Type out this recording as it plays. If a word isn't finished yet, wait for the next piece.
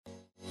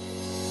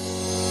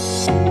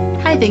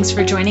Hi, thanks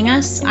for joining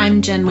us.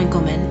 I'm Jen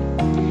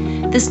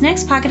Winkleman. This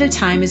next pocket of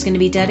time is going to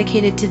be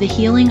dedicated to the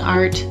healing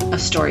art of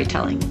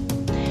storytelling.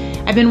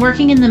 I've been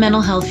working in the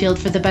mental health field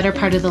for the better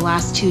part of the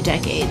last 2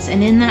 decades,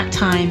 and in that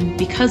time,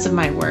 because of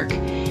my work,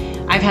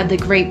 I've had the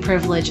great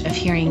privilege of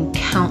hearing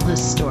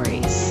countless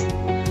stories.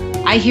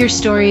 I hear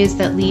stories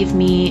that leave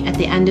me at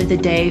the end of the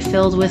day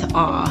filled with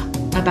awe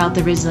about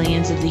the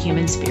resilience of the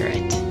human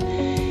spirit.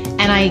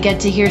 And I get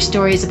to hear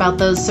stories about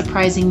those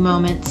surprising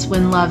moments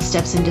when love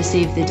steps in to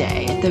save the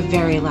day at the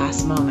very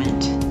last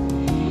moment.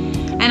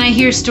 And I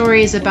hear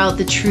stories about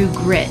the true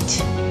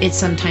grit it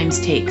sometimes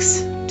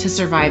takes to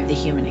survive the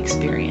human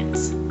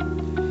experience.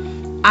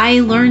 I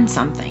learn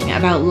something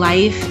about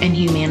life and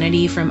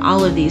humanity from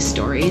all of these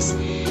stories,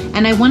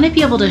 and I want to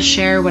be able to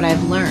share what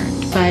I've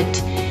learned,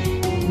 but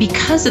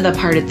because of the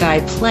part that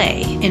I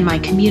play in my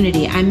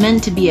community, I'm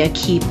meant to be a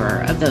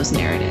keeper of those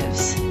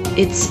narratives.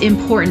 It's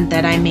important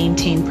that I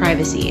maintain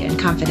privacy and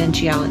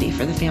confidentiality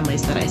for the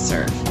families that I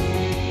serve.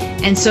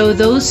 And so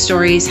those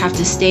stories have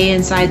to stay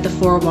inside the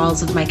 4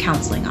 walls of my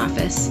counseling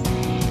office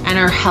and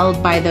are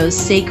held by those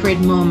sacred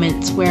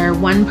moments where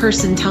one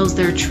person tells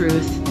their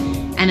truth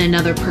and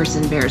another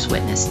person bears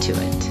witness to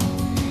it.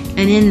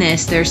 And in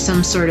this, there's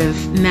some sort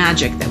of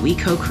magic that we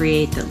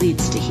co-create that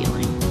leads to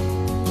healing.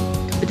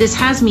 But this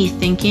has me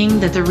thinking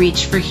that the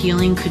reach for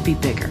healing could be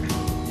bigger.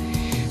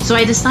 So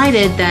I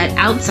decided that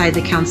outside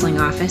the counseling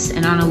office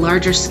and on a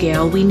larger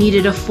scale, we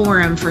needed a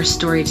forum for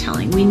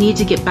storytelling. We need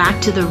to get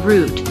back to the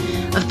root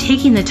of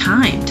taking the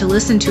time to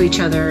listen to each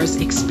other's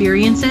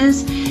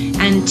experiences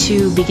and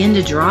to begin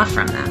to draw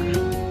from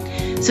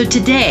them. So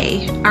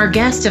today, our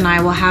guest and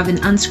I will have an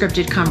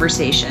unscripted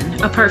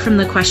conversation, apart from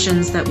the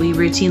questions that we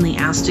routinely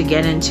ask to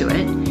get into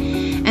it.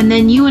 And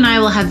then you and I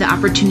will have the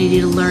opportunity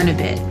to learn a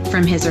bit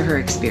from his or her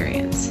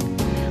experience.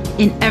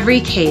 In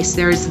every case,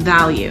 there is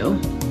value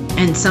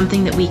and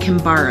something that we can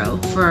borrow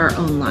for our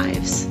own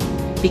lives.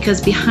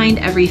 Because behind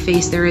every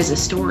face there is a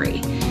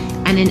story,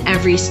 and in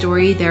every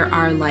story there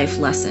are life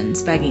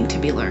lessons begging to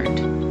be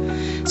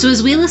learned. So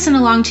as we listen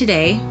along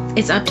today,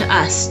 it's up to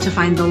us to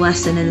find the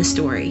lesson in the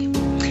story.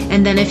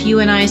 And then if you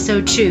and I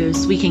so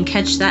choose, we can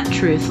catch that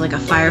truth like a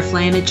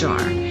firefly in a jar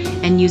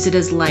and use it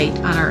as light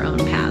on our own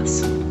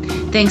paths.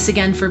 Thanks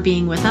again for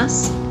being with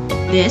us.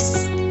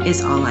 This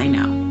is All I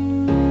Know.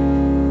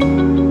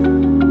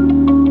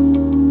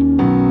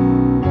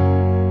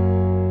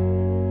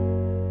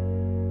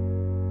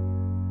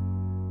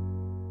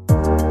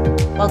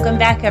 Welcome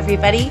back,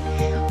 everybody.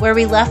 Where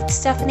we left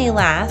Stephanie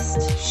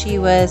last, she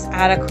was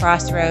at a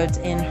crossroads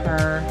in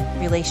her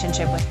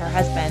relationship with her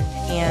husband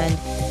and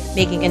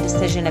making a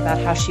decision about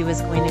how she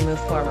was going to move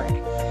forward.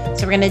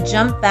 So we're going to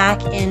jump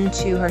back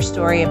into her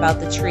story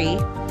about the tree,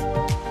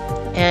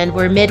 and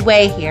we're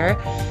midway here.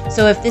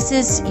 So if this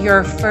is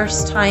your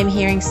first time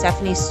hearing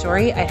Stephanie's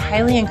story, I'd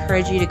highly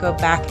encourage you to go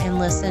back and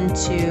listen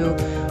to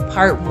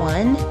part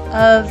 1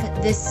 of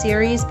this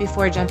series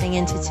before jumping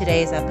into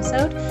today's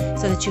episode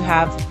so that you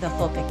have the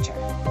full picture.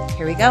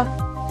 Here we go.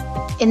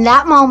 In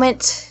that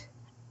moment,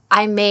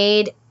 I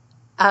made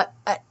an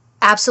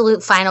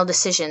absolute final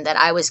decision that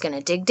I was going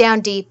to dig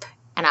down deep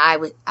and I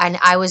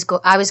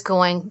was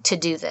going to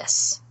do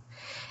this.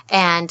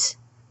 And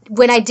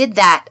when I did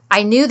that,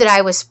 I knew that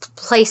I was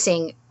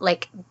placing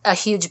like a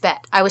huge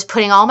bet. I was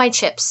putting all my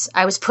chips.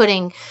 I was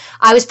putting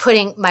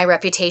my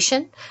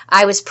reputation.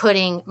 I was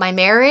putting my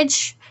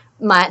marriage,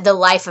 the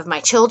life of my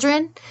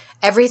children,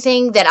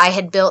 everything that I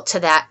had built to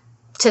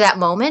that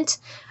moment.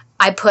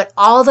 I put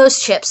all those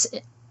chips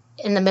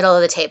in the middle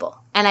of the table.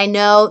 And I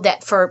know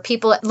that for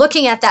people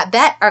looking at that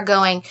bet are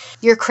going,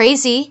 "You're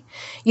crazy.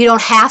 You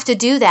don't have to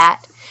do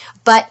that."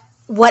 But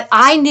what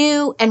I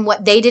knew and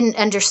what they didn't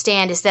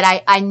understand is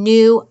that I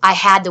knew I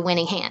had the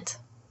winning hand.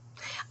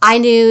 I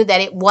knew that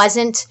it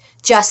wasn't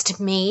just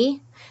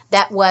me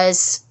that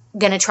was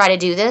going to try to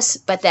do this,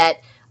 but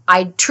that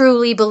I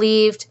truly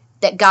believed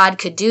that God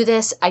could do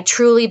this. I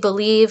truly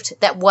believed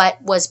that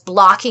what was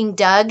blocking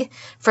Doug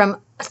from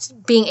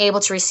being able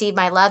to receive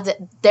my love,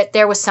 that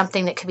there was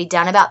something that could be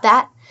done about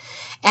that.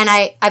 And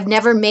I've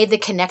never made the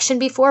connection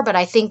before, but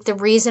I think the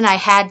reason I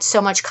had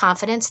so much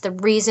confidence, the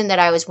reason that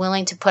I was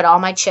willing to put all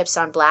my chips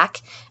on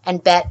black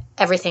and bet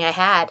everything I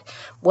had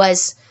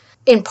was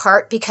in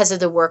part because of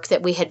the work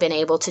that we had been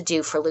able to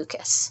do for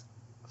Lucas.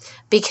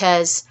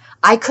 Because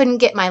I couldn't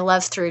get my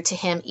love through to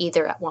him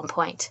either at one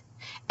point.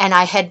 And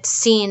I had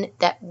seen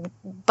that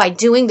by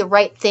doing the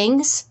right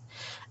things,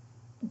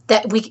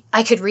 that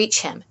I could reach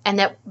him and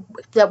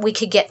that we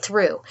could get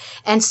through.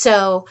 And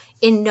so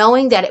in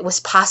knowing that it was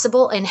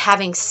possible and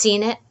having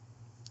seen it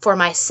for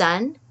my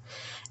son,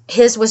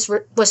 his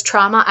was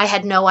trauma. I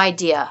had no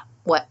idea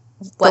what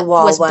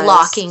was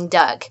blocking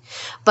Doug.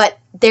 But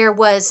there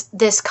was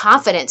this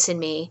confidence in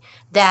me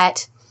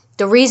that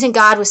the reason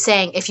God was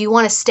saying, if you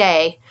want to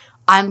stay,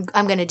 I'm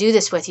going to do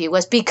this with you,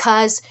 was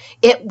because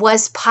it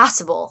was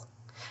possible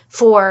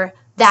for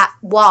that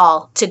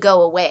wall to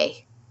go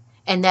away.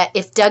 And that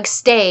if Doug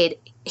stayed,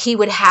 he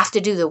would have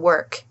to do the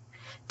work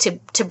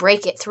to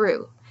break it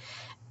through.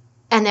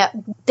 and that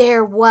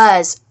there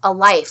was a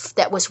life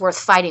that was worth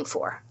fighting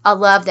for, a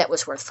love that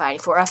was worth fighting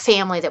for, a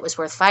family that was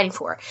worth fighting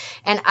for.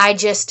 And I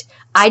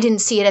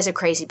didn't see it as a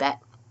crazy bet.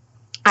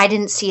 I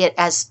didn't see it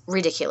as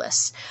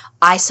ridiculous.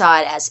 I saw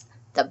it as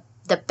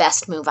the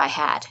best move I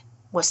had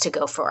was to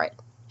go for it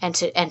and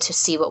to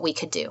see what we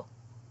could do.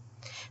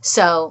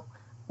 So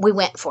we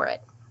went for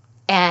it.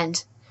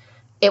 And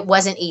it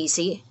wasn't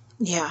easy.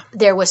 Yeah.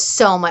 There was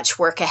so much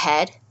work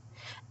ahead.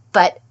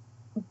 But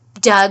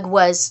Doug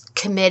was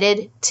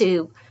committed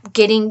to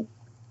getting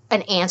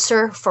an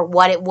answer for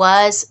what it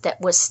was that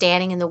was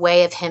standing in the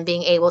way of him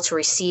being able to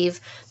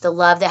receive the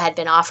love that had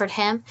been offered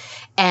him.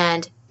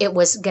 And it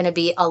was going to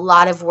be a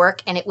lot of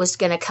work, and it was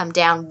going to come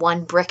down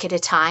one brick at a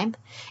time.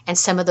 And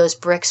some of those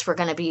bricks were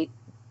going to be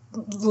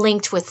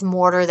linked with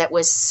mortar that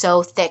was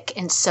so thick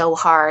and so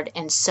hard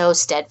and so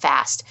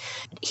steadfast.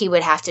 He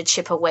would have to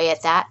chip away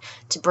at that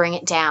to bring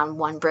it down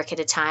one brick at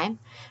a time.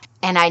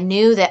 And I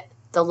knew that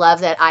the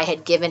love that I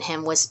had given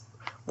him was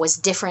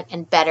different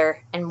and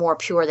better and more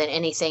pure than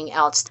anything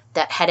else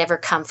that had ever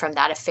come from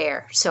that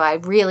affair. So I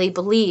really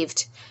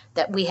believed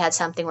that we had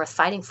something worth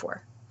fighting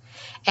for.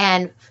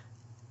 And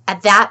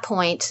at that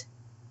point,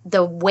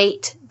 the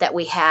wait that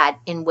we had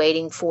in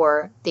waiting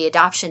for the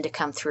adoption to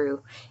come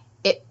through,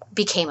 it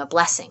became a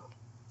blessing,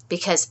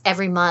 because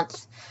every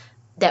month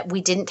that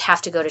we didn't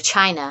have to go to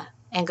China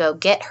and go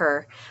get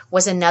her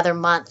was another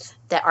month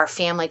that our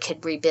family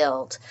could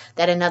rebuild,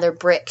 that another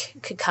brick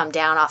could come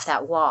down off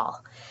that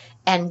wall.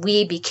 And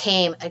we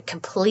became a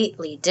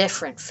completely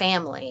different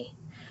family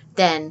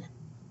than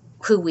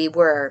who we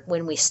were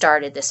when we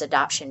started this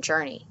adoption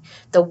journey.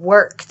 The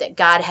work that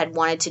God had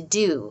wanted to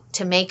do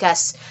to make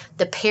us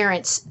the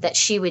parents that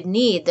she would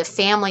need, the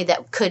family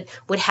that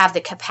would have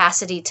the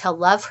capacity to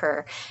love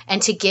her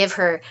and to give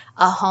her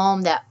a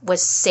home that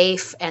was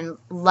safe and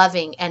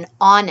loving and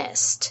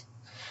honest.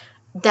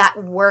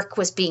 That work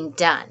was being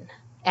done.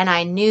 And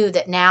I knew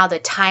that now the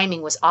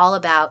timing was all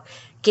about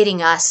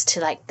getting us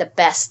to like the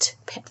best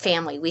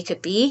family we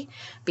could be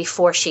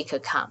before she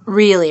could come.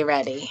 Really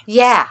ready.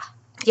 Yeah.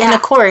 Yeah. And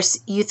of course,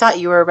 you thought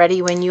you were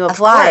ready when you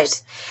applied.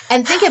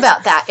 And think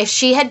about that. If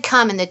she had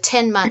come in the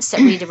 10 months that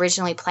we'd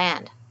originally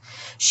planned,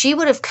 she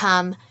would have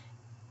come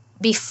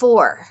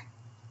before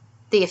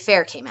the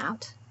affair came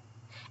out.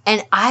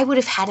 And I would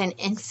have had an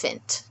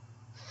infant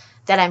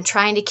that I'm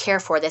trying to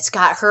care for that's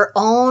got her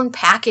own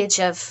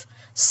package of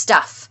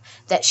stuff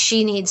that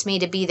she needs me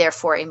to be there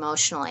for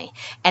emotionally.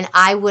 And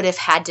I would have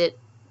had to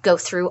go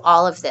through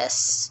all of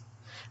this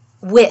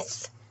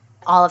with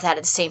all of that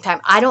at the same time.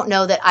 I don't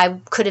know that I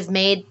could have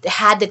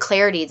had the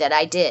clarity that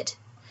I did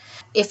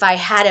if I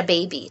had a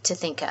baby to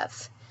think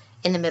of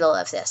in the middle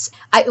of this.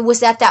 It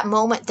was at that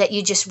moment that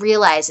you just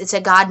realize it's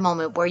a God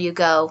moment where you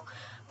go,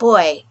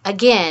 boy,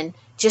 again,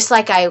 just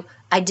like I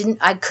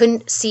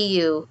couldn't see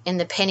you in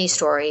the Penny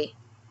story,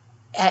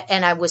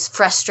 and I was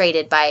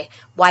frustrated by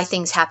why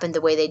things happened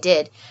the way they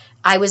did.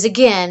 I was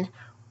again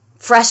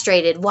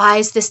frustrated. Why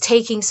is this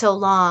taking so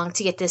long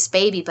to get this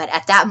baby? But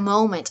at that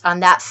moment on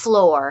that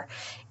floor,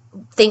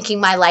 thinking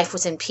my life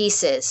was in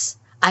pieces,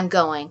 I'm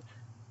going,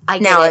 I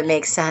get it. Now it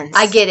makes sense.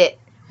 I get it.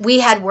 We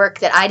had work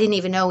that I didn't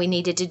even know we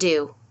needed to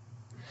do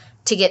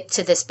to get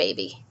to this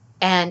baby.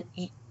 And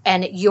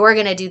you're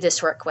going to do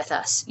this work with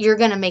us. You're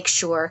going to make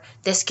sure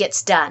this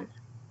gets done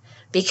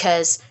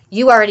because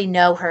you already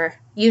know her.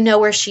 You know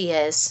where she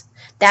is.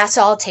 That's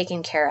all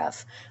taken care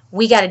of.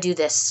 We got to do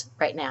this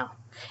right now.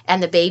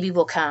 And the baby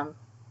will come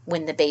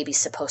when the baby's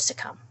supposed to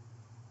come.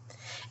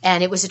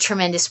 And it was a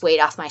tremendous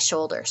weight off my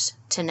shoulders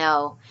to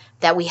know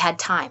that we had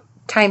time.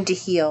 Time to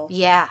heal.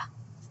 Yeah.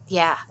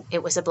 Yeah.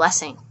 It was a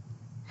blessing.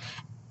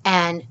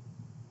 And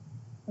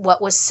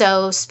what was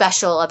so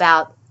special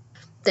about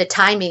the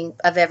timing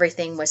of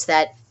everything was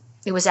that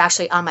it was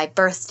actually on my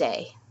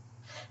birthday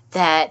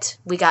that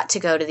we got to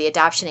go to the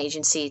adoption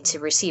agency to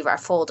receive our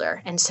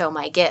folder. And so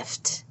my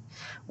gift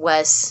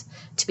was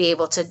to be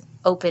able to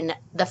open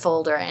the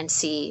folder and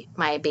see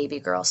my baby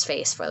girl's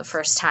face for the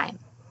first time.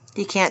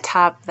 You can't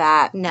top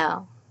that.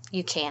 No,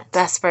 you can't.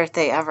 Best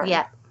birthday ever.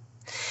 Yeah.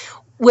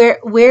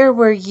 Where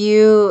were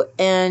you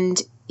and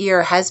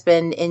your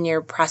husband in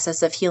your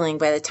process of healing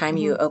by the time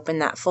you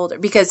opened that folder?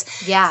 Because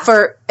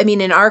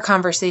in our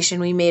conversation,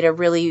 we made a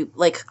really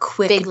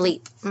quick big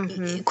leap,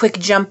 quick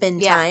jump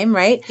in time,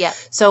 right? Yeah.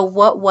 So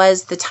what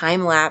was the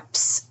time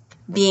lapse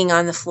being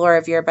on the floor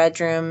of your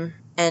bedroom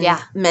and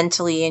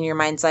mentally in your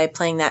mind's eye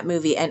playing that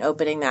movie and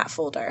opening that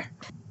folder?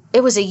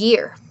 It was a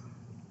year,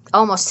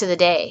 almost to the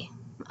day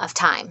of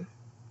time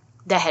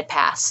that had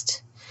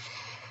passed.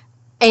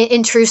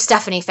 In true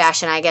Stephanie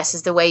fashion, I guess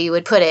is the way you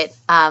would put it.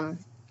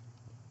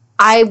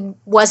 I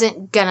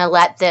wasn't going to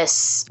let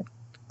this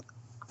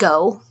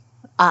go.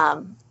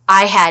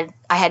 I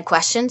had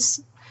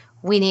questions.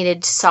 We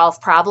needed to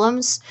solve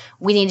problems.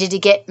 We needed to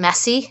get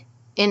messy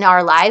in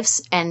our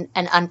lives and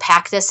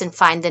unpack this and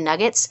find the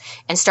nuggets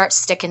and start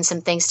sticking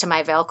some things to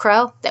my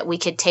Velcro that we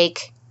could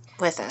take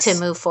with us to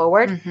move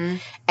forward. Mm-hmm.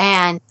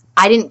 And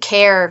I didn't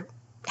care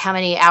how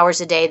many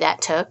hours a day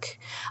that took.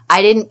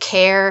 I didn't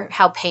care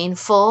how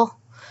painful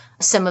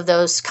some of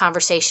those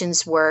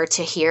conversations were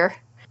to hear.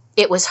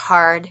 It was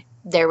hard.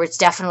 There was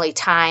definitely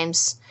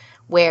times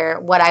where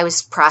what I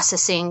was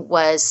processing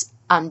was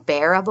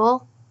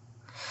unbearable,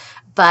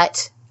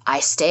 but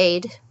I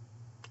stayed.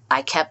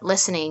 I kept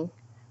listening.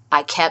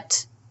 I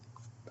kept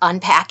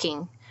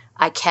unpacking.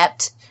 I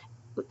kept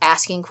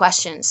asking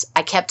questions.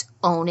 I kept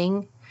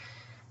owning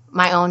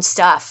my own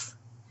stuff,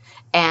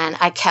 and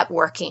I kept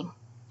working.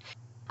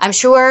 I'm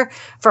sure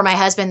for my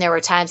husband, there were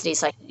times that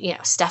he's like,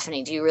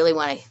 Stephanie, do you really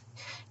want to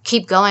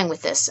keep going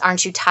with this?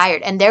 Aren't you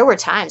tired? And there were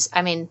times,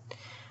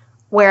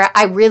 where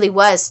I really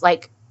was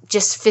like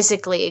just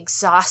physically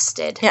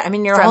exhausted. Yeah,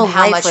 your from whole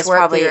how life much was work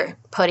probably we were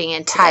putting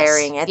into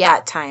tiring this. at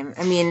that time.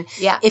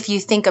 Yeah. If you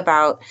think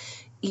about,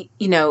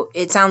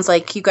 it sounds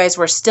like you guys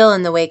were still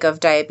in the wake of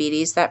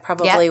diabetes. That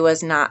probably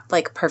was not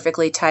like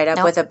perfectly tied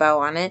up with a bow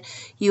on it.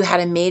 You had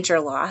a major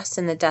loss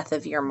in the death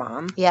of your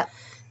mom. Yeah.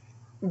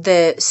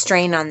 The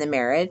strain on the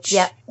marriage.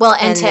 Yeah. Well,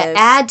 and to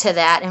add to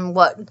that, and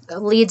what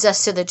leads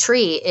us to the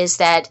tree, is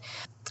that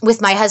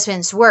with my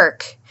husband's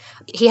work,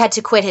 he had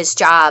to quit his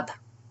job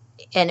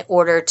in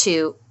order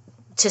to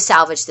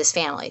salvage this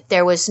family.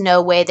 There was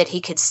no way that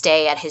he could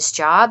stay at his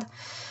job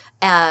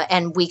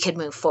and we could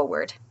move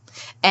forward.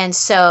 And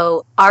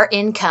so our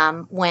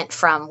income went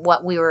from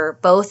what we were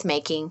both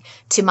making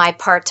to my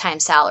part-time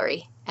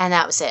salary, and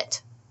that was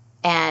it.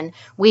 And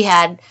we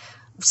had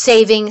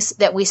savings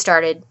that we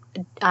started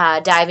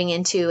diving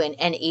into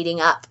and eating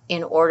up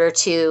in order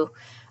to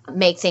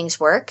make things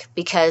work,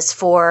 because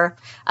for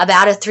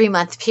about a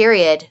 3-month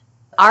period,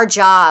 our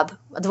job,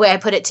 the way I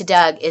put it to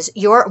Doug, is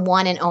your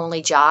one and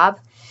only job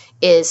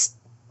is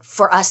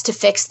for us to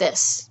fix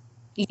this.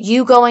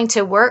 You going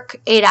to work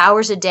 8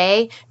 hours a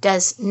day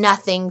does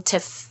nothing to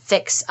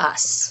fix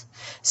us.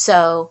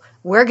 So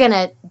we're going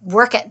to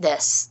work at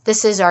this.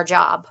 This is our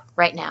job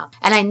right now.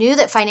 And I knew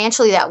that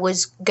financially that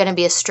was going to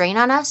be a strain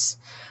on us,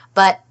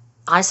 but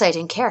honestly, I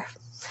didn't care.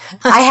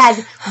 I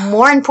had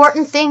more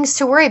important things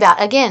to worry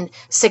about. Again,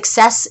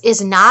 success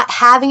is not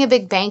having a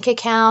big bank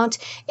account.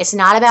 It's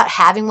not about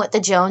having what the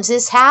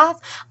Joneses have.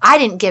 I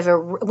didn't give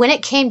when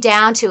it came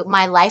down to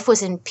my life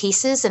was in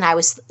pieces and I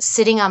was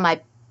sitting on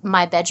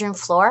my bedroom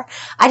floor,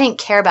 I didn't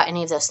care about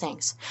any of those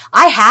things.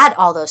 I had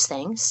all those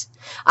things.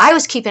 I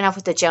was keeping up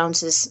with the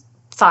Joneses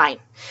fine.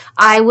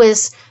 I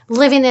was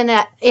living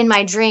in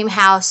my dream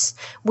house.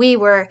 We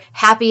were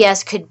happy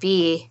as could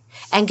be.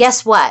 And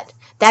guess what?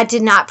 That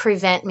did not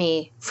prevent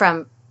me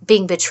from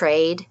being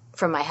betrayed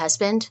from my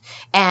husband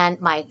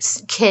and my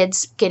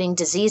kids getting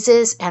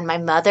diseases and my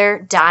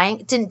mother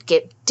dying.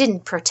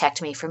 Didn't protect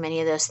me from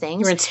any of those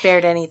things. You weren't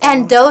spared anything.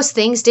 And those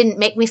things didn't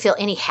make me feel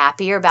any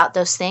happier about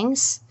those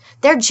things.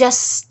 They're just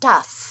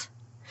stuff.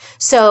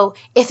 So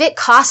if it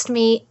cost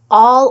me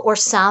all or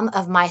some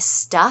of my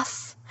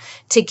stuff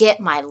to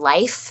get my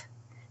life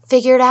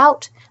figured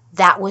out,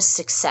 that was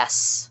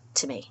success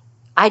to me.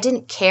 I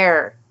didn't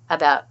care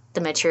about the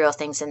material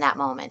things in that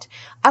moment.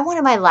 I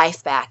wanted my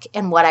life back.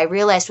 And what I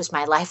realized was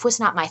my life was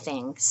not my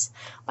things.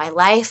 My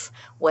life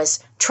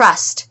was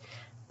trust,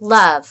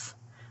 love,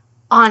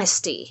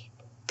 honesty,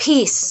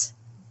 peace,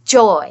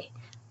 joy.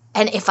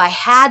 And if I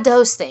had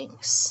those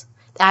things,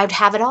 I would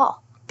have it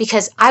all,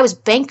 because I was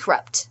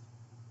bankrupt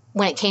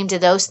when it came to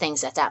those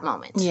things at that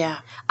moment.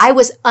 Yeah. I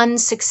was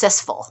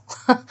unsuccessful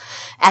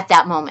at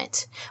that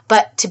moment.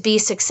 But to be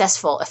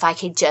successful, if I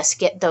could just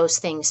get those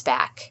things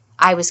back,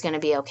 I was going to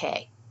be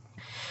okay.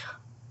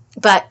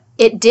 But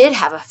it did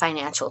have a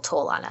financial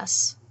toll on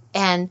us.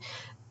 And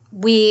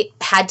we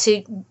had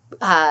to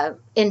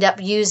end up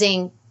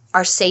using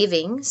our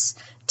savings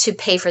to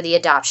pay for the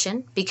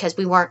adoption, because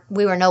we were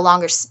no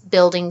longer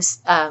building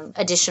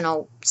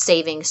additional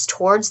savings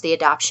towards the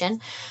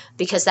adoption,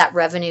 because that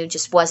revenue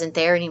just wasn't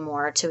there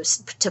anymore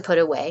to put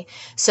away.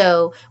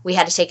 So we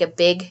had to take a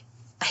big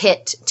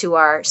hit to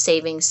our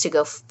savings to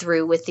go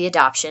through with the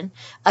adoption.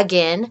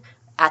 Again,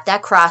 at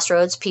that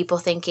crossroads, people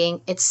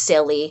thinking it's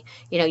silly.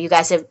 You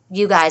guys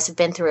have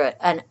been through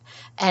an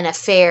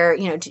affair.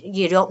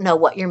 You don't know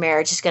what your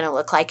marriage is going to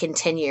look like in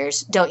 10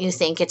 years. Don't you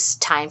think it's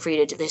time for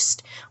you to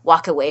just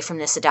walk away from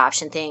this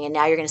adoption thing? And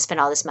now you're going to spend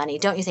all this money.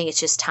 Don't you think it's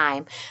just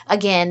time?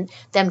 Again,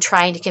 them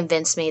trying to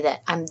convince me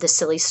that I'm the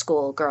silly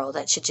school girl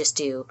that should just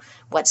do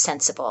what's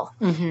sensible.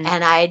 Mm-hmm.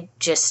 And I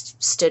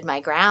just stood my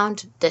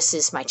ground. This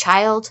is my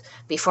child.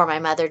 Before my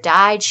mother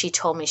died, she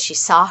told me she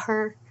saw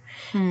her.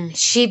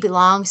 She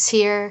belongs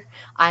here.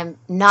 I'm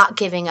not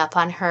giving up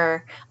on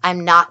her.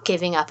 I'm not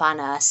giving up on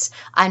us.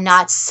 I'm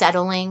not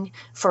settling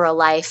for a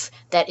life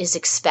that is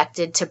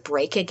expected to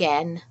break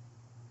again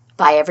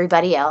by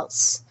everybody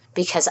else,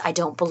 because I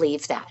don't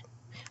believe that.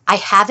 I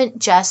haven't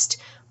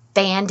just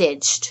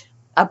bandaged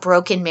a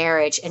broken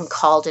marriage and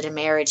called it a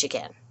marriage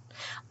again.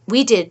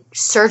 We did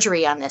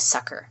surgery on this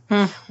sucker.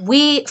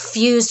 We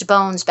fused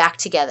bones back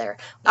together.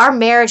 Our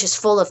marriage is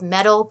full of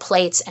metal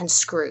plates and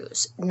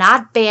screws,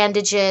 not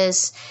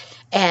bandages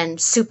and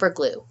super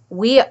glue.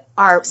 We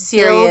are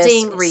serious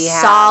building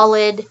rehab.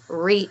 Solid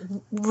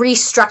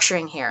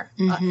restructuring here.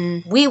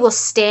 Mm-hmm. We will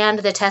stand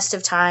the test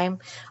of time.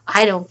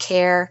 I don't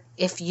care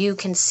if you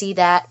can see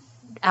that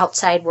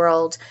outside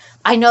world.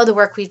 I know the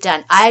work we've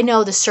done. I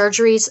know the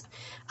surgeries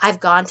I've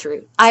gone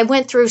through. I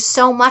went through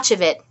so much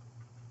of it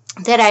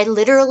that I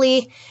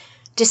literally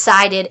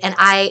decided, and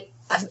I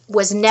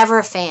was never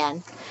a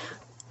fan,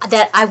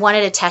 that I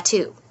wanted a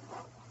tattoo.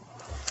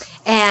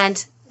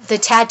 And the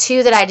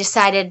tattoo that I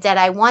decided that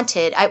I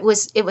wanted, it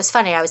was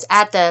funny. I was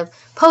at the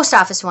post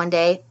office one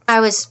day. I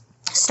was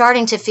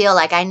starting to feel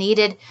like I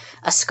needed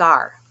a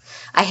scar.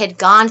 I had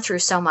gone through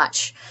so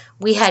much.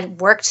 We had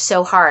worked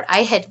so hard.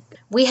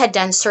 We had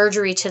done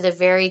surgery to the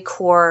very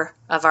core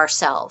of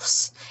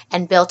ourselves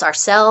and built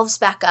ourselves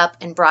back up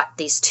and brought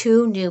these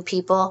 2 new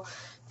people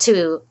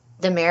to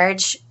the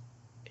marriage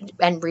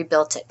and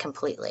rebuilt it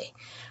completely.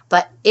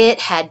 But it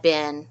had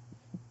been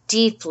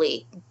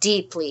deeply,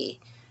 deeply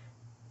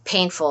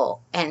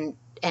painful and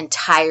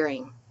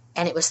tiring.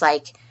 And it was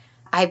like,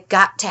 I've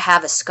got to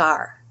have a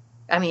scar.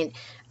 I mean,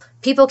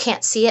 people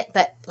can't see it,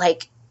 but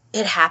like,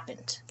 it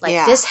happened.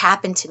 Like, this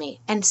happened to me.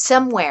 And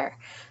somewhere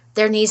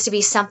there needs to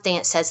be something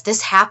that says,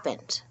 this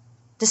happened.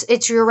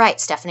 You're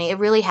right, Stephanie. It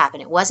really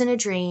happened. It wasn't a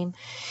dream.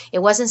 It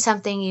wasn't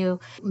something you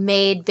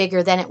made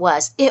bigger than it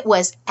was. It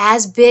was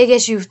as big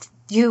as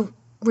you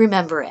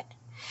remember it.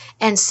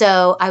 And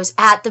so I was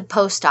at the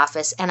post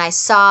office and I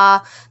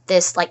saw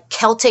this like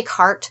Celtic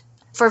heart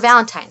for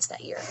Valentine's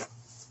that year.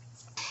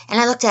 And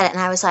I looked at it and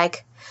I was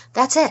like,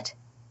 that's it.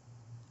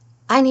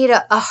 I need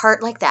a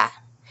heart like that.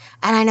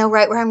 And I know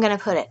right where I'm going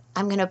to put it.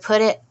 I'm going to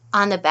put it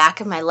on the back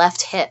of my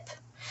left hip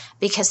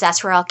because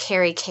that's where I'll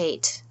carry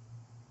Kate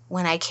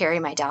when I carry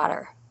my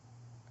daughter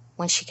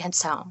when she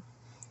gets home.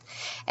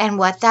 And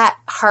what that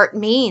heart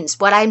means,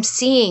 what I'm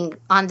seeing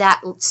on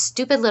that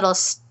stupid little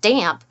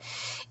stamp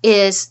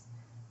is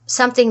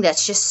something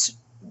that's just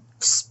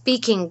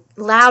speaking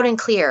loud and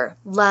clear.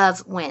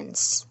 Love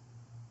wins.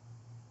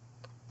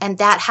 And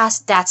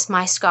that's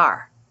my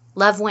scar.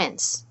 Love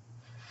wins.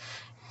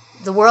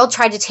 The world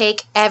tried to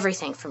take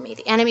everything from me.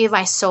 The enemy of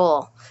my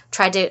soul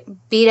tried to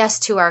beat us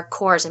to our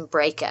cores and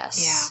break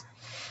us. Yeah.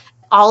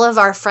 All of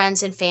our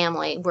friends and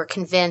family were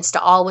convinced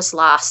all was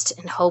lost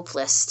and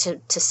hopeless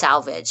to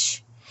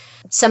salvage.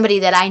 Somebody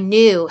that I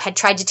knew had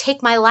tried to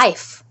take my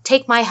life,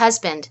 take my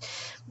husband,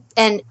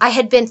 and I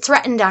had been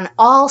threatened on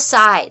all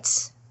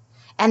sides.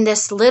 And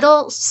this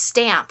little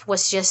stamp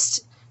was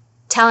just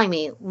telling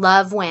me,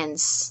 love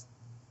wins.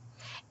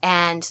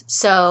 And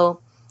so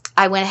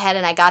I went ahead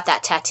and I got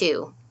that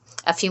tattoo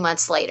a few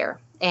months later.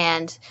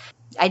 And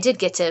I did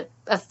get to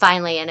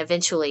finally and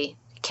eventually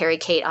carry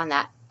Kate on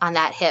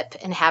that hip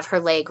and have her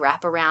leg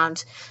wrap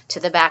around to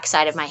the back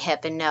side of my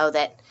hip and know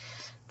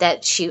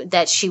that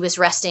she was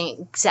resting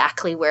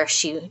exactly where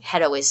she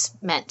had always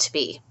meant to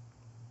be.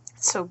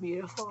 So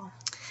beautiful.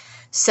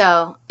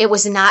 So it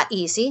was not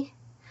easy.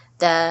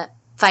 The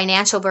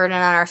financial burden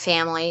on our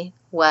family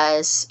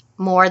was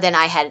more than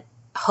I had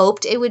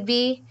hoped it would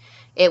be.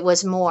 It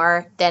was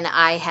more than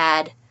I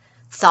had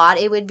thought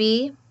it would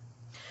be.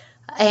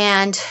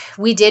 And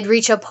we did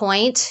reach a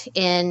point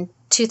in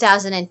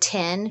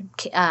 2010.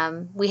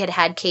 We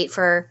had Kate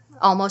for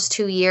almost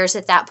 2 years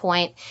at that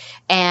point,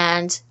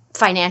 and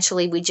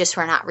financially we just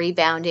were not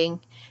rebounding,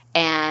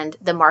 and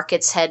the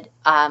markets had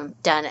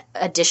done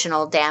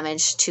additional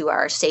damage to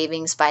our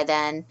savings by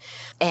then,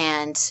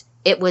 and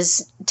it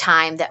was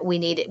time that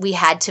we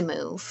had to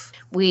move.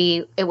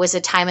 It was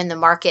a time in the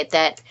market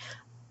that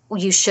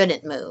you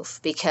shouldn't move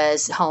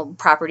because home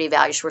property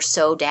values were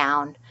so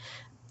down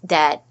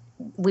that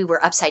we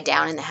were upside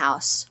down in the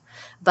house.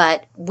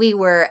 But we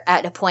were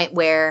at a point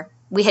where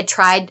we had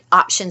tried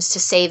options to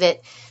save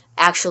it.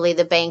 Actually,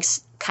 the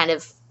banks kind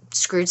of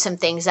screwed some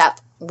things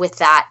up with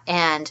that,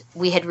 and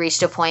we had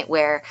reached a point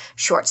where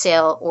short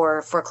sale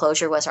or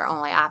foreclosure was our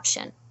only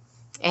option.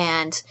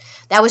 And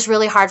that was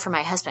really hard for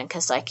my husband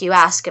because, like you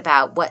ask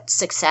about what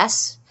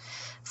success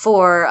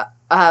for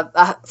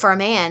a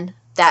man,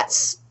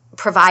 that's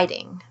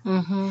providing.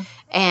 Mm-hmm.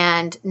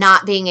 And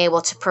not being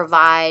able to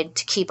provide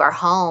to keep our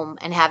home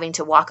and having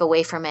to walk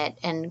away from it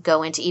and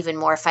go into even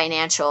more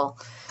financial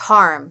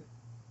harm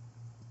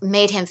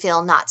made him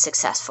feel not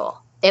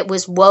successful. It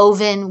was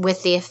woven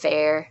with the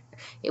affair.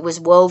 It was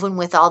woven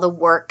with all the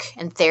work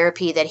and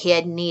therapy that he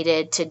had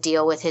needed to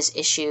deal with his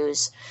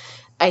issues.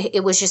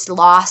 It was just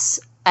loss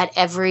at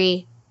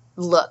every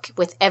look.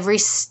 With every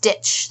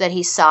stitch that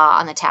he saw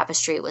on the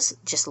tapestry, it was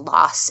just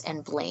loss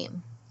and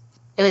blame.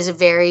 It was a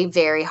very,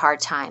 very hard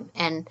time.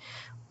 And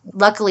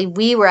luckily,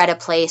 we were at a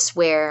place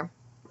where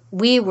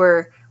we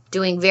were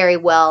doing very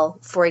well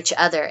for each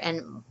other.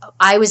 And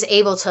I was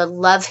able to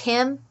love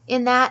him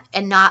in that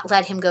and not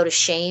let him go to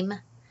shame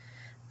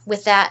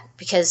with that,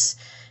 because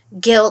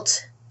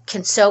guilt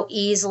can so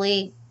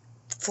easily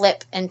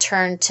flip and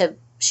turn to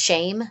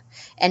shame.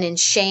 And in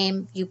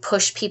shame, you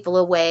push people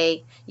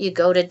away. You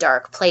go to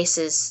dark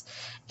places.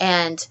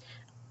 And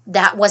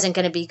that wasn't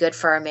going to be good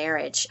for our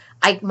marriage.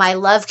 My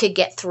love could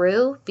get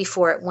through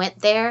before it went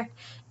there.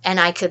 And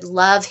I could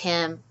love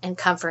him and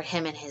comfort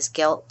him in his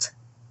guilt.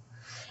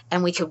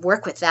 And we could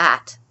work with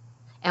that.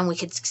 And we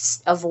could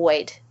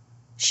avoid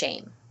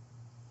shame.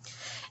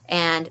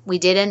 And we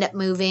did end up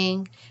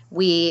moving.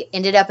 We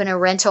ended up in a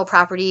rental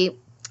property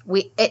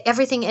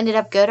everything ended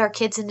up good. Our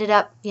kids ended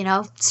up,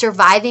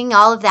 surviving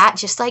all of that,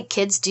 just like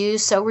kids do,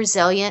 so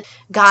resilient.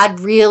 God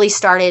really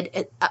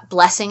started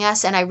blessing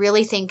us, and I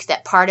really think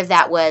that part of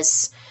that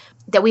was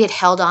that we had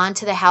held on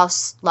to the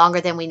house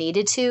longer than we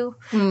needed to.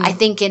 I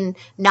think in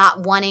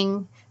not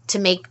wanting to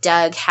make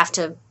Doug have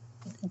to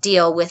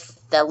deal with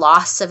the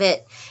loss of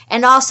it.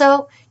 And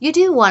also, you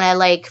do want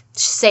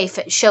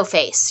to show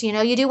face.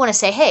 You do want to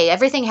say, hey,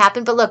 everything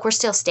happened, but look, we're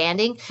still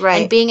standing.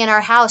 Right. And being in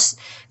our house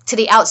to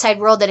the outside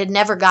world that had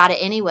never got it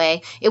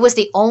anyway, it was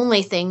the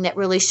only thing that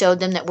really showed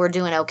them that we're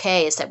doing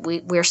okay, is that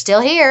we're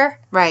still here.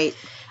 Right.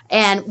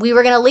 And we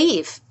were going to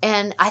leave.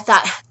 And I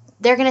thought,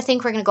 they're going to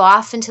think we're going to go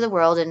off into the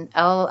world, and,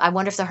 I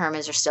wonder if the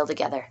Hermans are still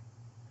together.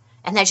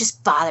 And that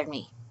just bothered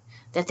me,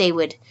 that they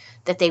would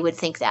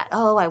think that.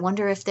 Oh, I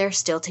wonder if they're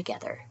still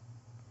together.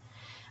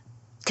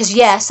 Because,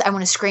 yes, I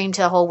want to scream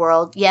to the whole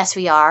world, yes,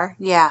 we are.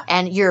 Yeah.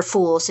 And you're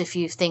fools if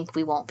you think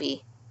we won't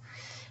be.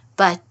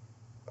 But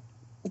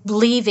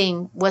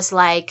leaving was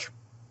like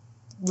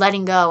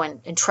letting go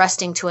and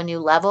trusting to a new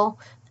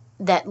level.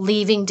 That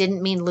leaving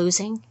didn't mean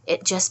losing.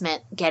 It just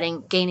meant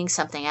gaining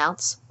something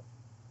else.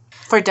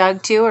 For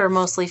Doug, too, or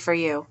mostly for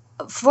you?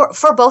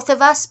 For both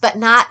of us, but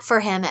not for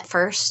him at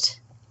first.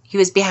 He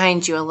was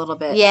behind you a little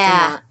bit.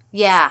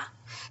 Yeah.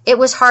 It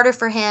was harder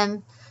for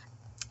him.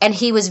 And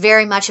he was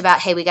very much about,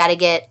 hey, we got to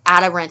get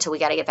out of rental. We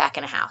got to get back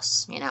in a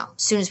house, as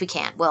soon as we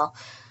can. Well,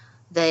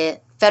 the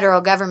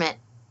federal government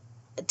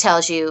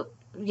tells you,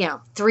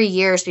 3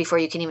 years before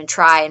you can even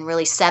try, and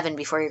really 7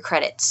 before your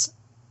credit's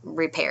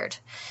repaired.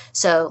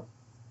 So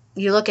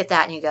you look at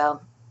that and you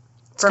go,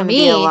 it's going to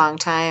be a long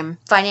time.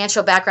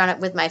 Financial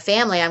background with my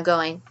family, I'm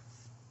going,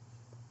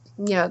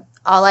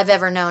 all I've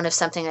ever known of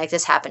something like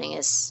this happening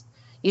is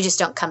you just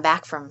don't come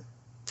back from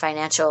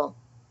financial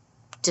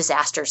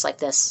disasters like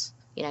this.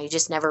 You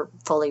just never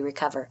fully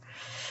recover.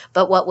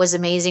 But what was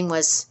amazing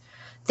was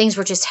things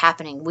were just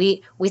happening.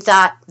 We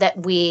thought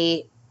that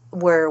we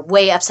were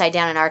way upside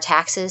down in our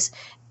taxes,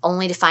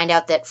 only to find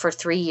out that for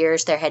 3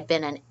 years there had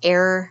been an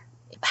error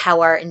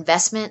how our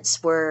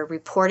investments were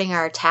reporting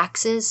our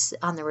taxes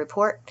on the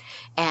report.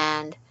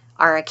 And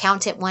our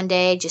accountant one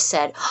day just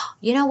said,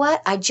 you know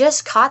what? I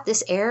just caught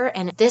this error,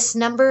 and this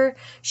number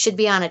should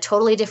be on a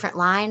totally different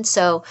line.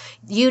 So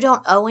you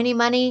don't owe any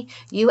money.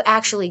 You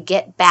actually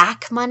get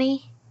back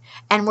money.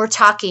 And we're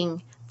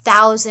talking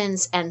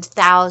thousands and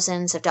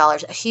thousands of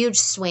dollars, a huge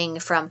swing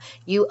from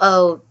you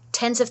owe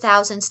tens of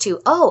thousands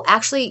to,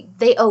 actually,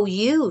 they owe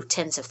you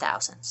tens of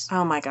thousands.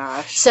 Oh, my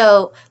gosh.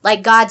 So,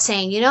 like God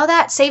saying,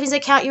 that savings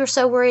account you were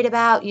so worried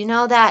about,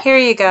 that. Here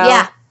you go.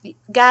 Yeah,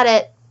 got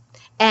it.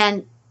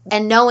 And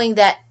knowing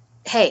that,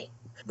 hey,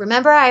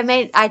 remember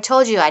I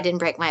told you I didn't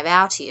break my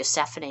vow to you,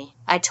 Stephanie.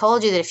 I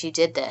told you that if you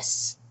did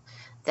this,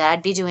 that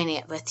I'd be doing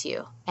it with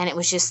you. And it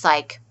was just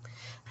like,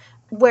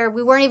 where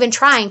we weren't even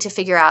trying to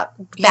figure out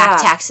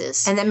back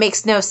taxes. And that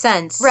makes no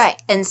sense.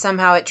 Right. And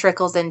somehow it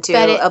trickles into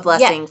a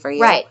blessing for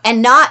you. Right.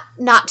 And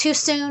not too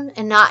soon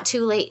and not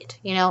too late.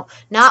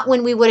 Not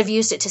when we would have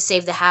used it to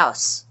save the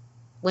house.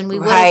 When we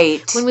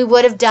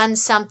would have done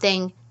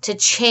something to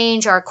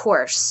change our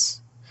course.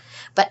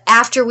 But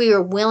after we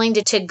were willing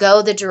to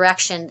go the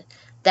direction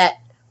that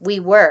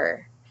we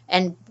were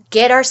and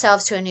get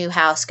ourselves to a new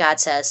house, God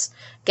says,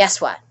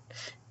 guess what?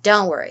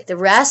 Don't worry. The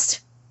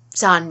rest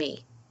is on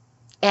me.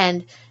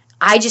 And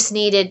I just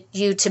needed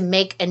you to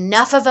make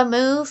enough of a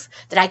move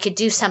that I could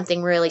do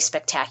something really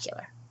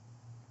spectacular.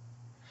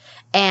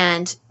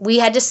 And we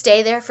had to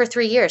stay there for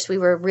 3 years.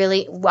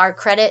 Our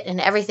credit and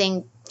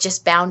everything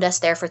just bound us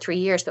there for 3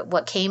 years. But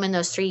what came in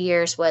those 3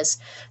 years was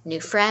new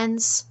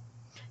friends,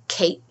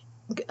 Kate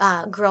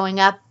growing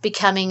up,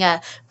 becoming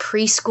a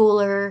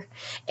preschooler,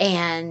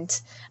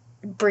 and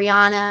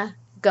Brianna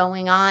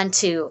going on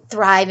to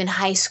thrive in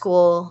high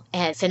school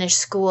and finish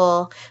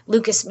school.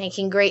 Lucas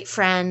making great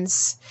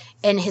friends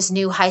in his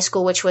new high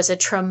school, which was a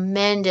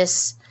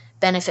tremendous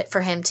benefit for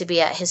him to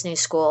be at his new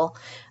school.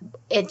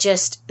 It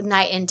just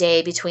night and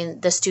day between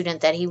the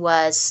student that he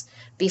was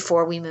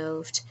before we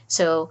moved.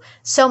 So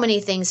many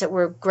things that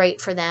were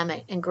great for them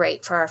and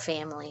great for our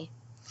family.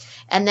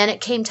 And then it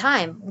came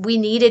time. We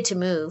needed to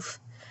move.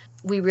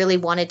 We really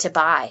wanted to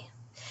buy.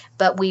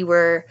 But we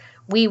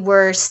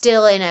were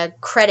still in a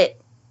credit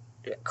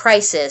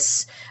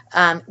crisis.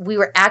 We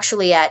were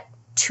actually at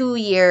 2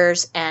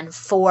 years and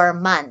 4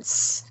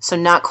 months. So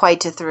not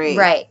quite to 3.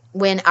 Right,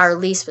 when our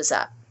lease was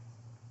up.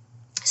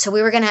 So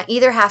we were going to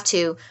either have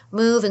to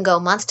move and go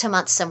month to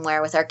month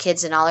somewhere with our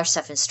kids and all our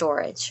stuff in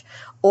storage,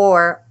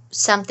 or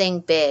something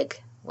big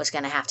was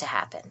going to have to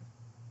happen.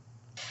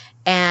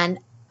 And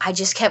I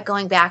just kept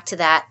going back to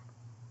that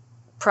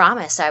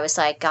promise. I was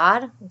like,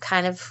 God, I'm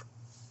kind of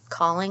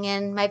calling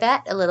in my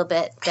bet a little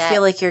bit. I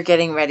feel like you're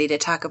getting ready to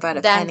talk about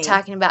a penny. I'm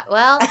talking about,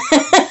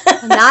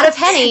 not a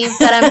penny,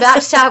 but I'm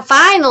about to talk.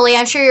 Finally,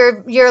 I'm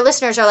sure your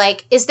listeners are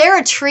like, is there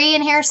a tree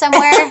in here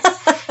somewhere?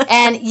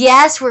 And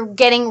yes, we're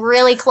getting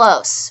really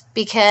close,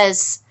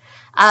 because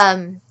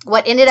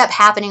what ended up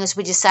happening was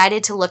we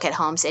decided to look at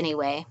homes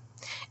anyway.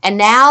 And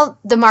now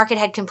the market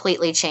had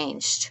completely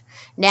changed.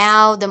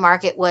 Now the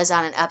market was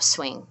on an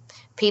upswing.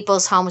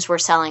 People's homes were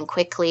selling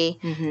quickly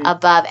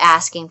above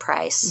asking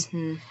price.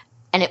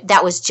 And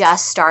that was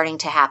just starting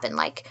to happen.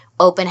 Like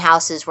open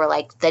houses were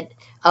like, the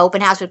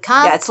open house would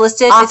come. Yeah, it's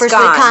listed, offers it's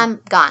gone. would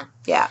come, gone.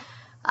 Yeah.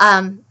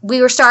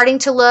 We were starting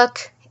to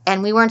look,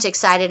 and we weren't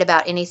excited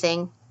about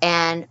anything.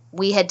 And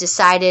we had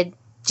decided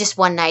just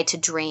one night to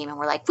dream. And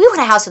we're like, we want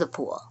a house with a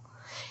pool.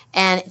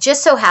 And it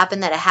just so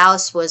happened that a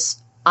house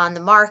was on the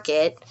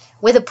market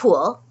with a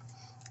pool.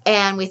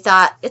 And we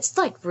thought, it's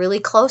like really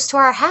close to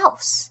our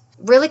house.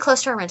 Really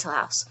close to our rental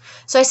house.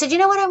 So I said, you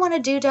know what I want to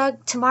do,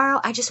 Doug?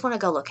 Tomorrow, I just want to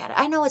go look at it.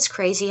 I know it's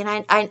crazy,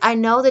 and I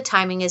know the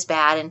timing is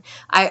bad, and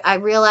I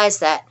realize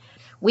that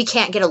we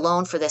can't get a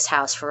loan for this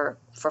house for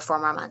 4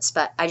 more months,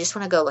 but I just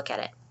want to go look at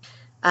it.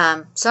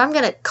 So I'm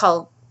going to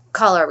call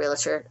our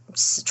realtor,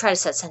 try to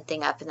set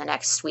something up in the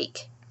next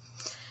week.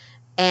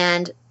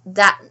 And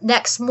that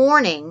next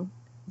morning,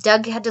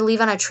 Doug had to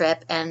leave on a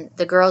trip, and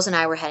the girls and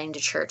I were heading to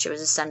church. It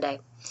was a Sunday.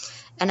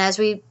 And as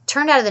we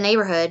turned out of the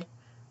neighborhood,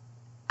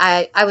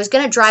 I was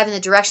going to drive in the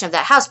direction of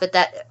that house, but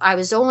that I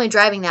was only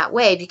driving that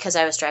way because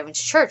I was driving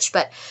to church.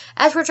 But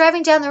as we're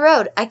driving down the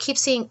road, I keep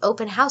seeing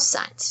open house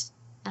signs.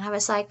 And I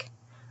was like,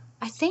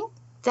 I think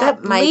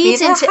that might leads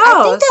be the into house.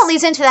 I think that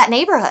leads into that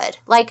neighborhood.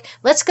 Like,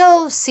 let's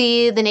go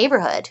see the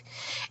neighborhood.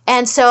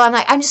 And so I'm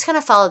like, I'm just going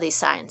to follow these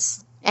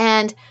signs.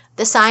 And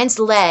the signs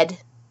led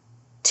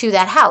to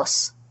that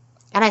house.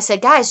 And I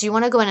said, guys, you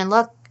want to go in and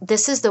look?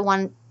 This is the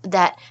one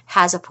that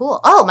has a pool.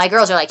 Oh, my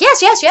girls are like,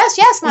 yes,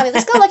 Mommy,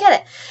 let's go look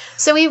at it.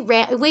 So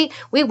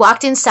we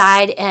walked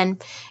inside,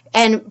 and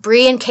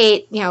Bree and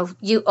Kate,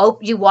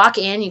 you walk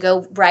in, you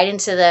go right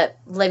into the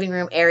living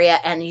room area,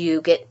 and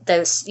you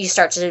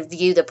start to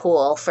view the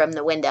pool from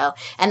the window.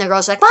 And the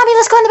girls are like, Mommy,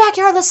 let's go in the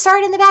backyard. Let's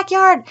start in the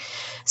backyard.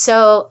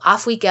 So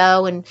off we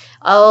go, and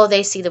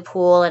they see the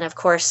pool, and of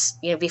course,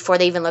 before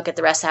they even look at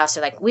the rest of the house,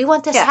 they're like, we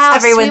want this house.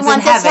 Everyone's we want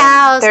in this heaven.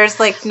 house. There's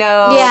like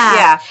no,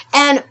 yeah.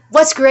 And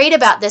what's great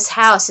about this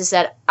house is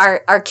that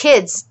our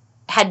kids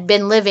had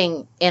been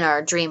living in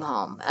our dream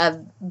home, a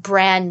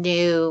brand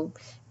new,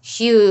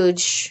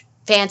 huge,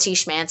 fancy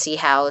schmancy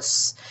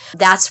house.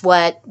 That's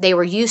what they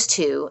were used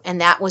to,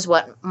 and that was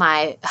what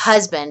my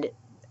husband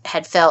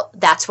had felt.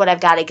 That's what I've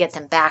got to get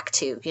them back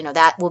to.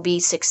 That will be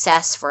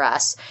success for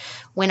us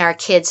when our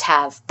kids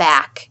have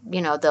back,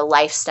 the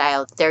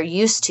lifestyle they're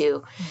used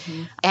to.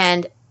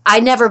 And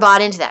I never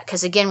bought into that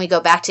because, again, we go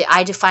back to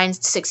I define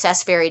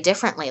success very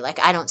differently. Like,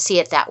 I don't see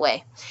it that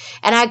way.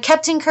 And I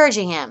kept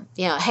encouraging him,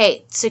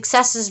 hey,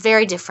 success is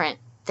very different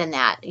than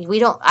that.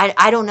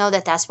 I don't know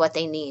that that's what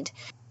they need.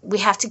 We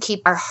have to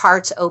keep our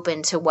hearts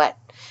open to what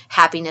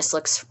happiness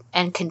looks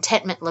and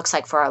contentment looks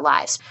like for our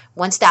lives.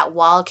 Once that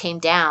wall came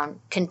down,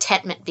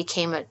 contentment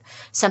became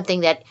something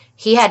that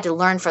he had to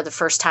learn for the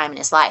first time in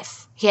his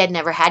life. He had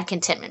never had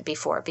contentment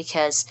before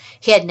because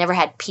he had never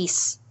had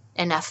peace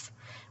enough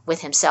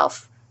with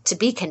himself to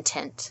be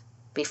content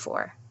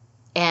before.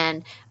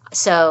 And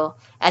so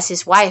as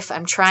his wife,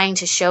 I'm trying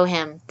to show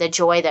him the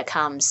joy that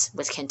comes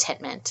with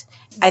contentment.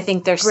 I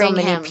think there's so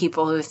many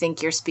people who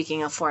think you're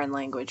speaking a foreign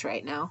language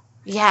right now.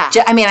 Yeah.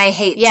 I mean, I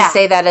hate to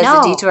say that as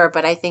a detour,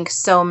 but I think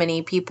so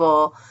many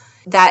people,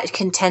 that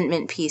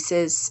contentment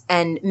piece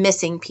and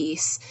missing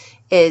peace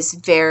is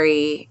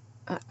very...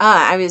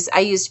 I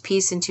used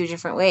peace in 2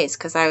 different ways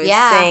because I was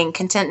saying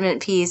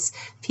contentment, peace,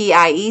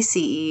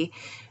 P-I-E-C-E,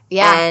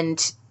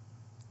 and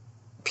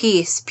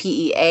peace,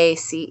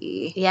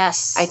 P-E-A-C-E.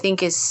 Yes. I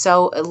think is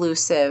so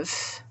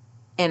elusive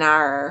in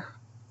our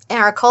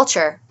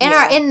culture,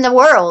 in the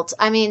world.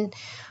 I mean,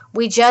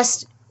 we've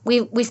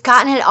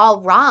gotten it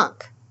all wrong.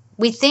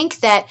 We think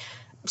that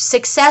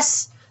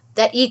success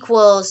that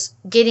equals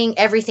getting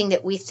everything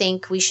that we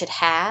think we should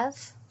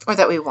have or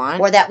that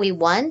we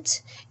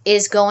want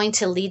is going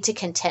to lead to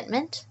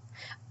contentment.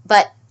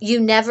 But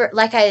you never,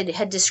 like I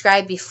had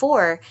described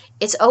before,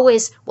 it's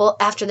always, well,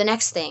 after the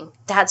next thing,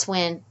 that's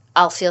when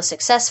I'll feel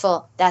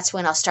successful. That's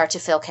when I'll start to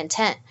feel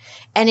content.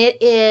 And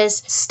it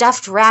is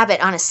stuffed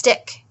rabbit on a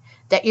stick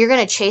that you're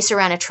going to chase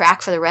around a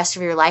track for the rest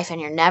of your life,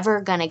 and you're never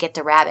going to get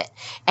the rabbit.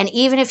 And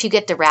even if you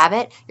get the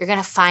rabbit, you're going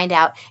to find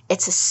out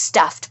it's a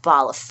stuffed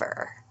ball of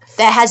fur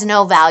that has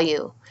no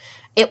value.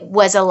 It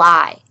was a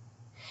lie.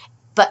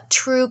 But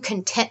true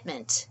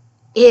contentment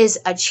is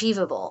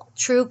achievable.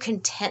 True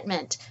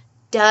contentment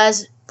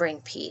does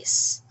bring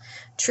peace.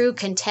 True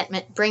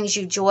contentment brings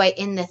you joy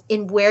in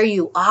where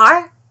you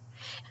are,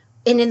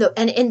 and in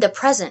the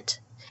present,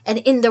 and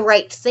in the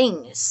right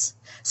things,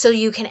 so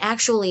you can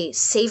actually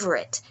savor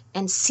it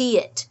and see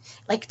it,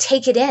 like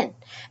take it in.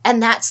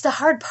 And that's the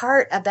hard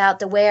part about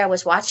the way I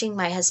was watching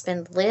my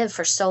husband live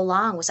for so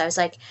long, was I was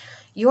like,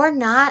 you're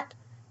not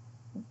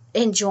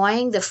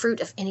enjoying the fruit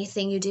of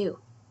anything you do.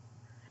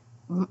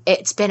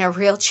 It's been a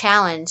real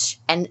challenge,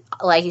 and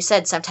like you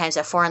said, sometimes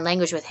a foreign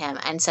language with him,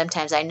 and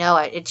sometimes I know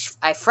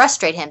I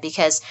frustrate him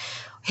because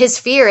his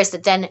fear is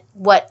that then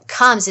what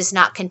comes is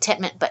not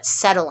contentment but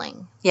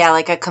settling. Yeah,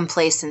 like a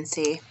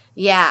complacency.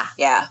 Yeah.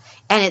 Yeah.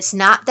 And it's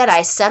not that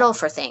I settle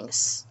for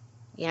things.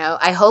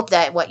 I hope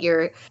that what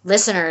your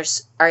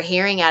listeners are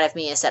hearing out of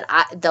me is that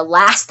the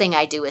last thing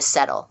I do is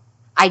settle.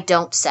 I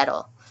don't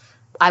settle.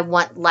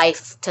 want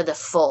life to the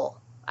full.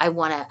 I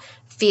want to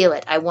feel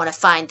it. I want to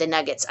find the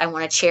nuggets. I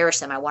want to cherish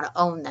them. I want to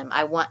own them.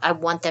 I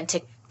want them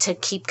to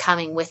keep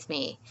coming with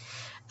me.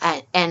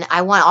 And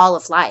I want all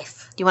of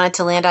life. You want it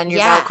to land on your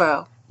Yeah.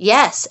 Velcro.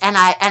 Yes, and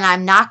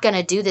I'm not going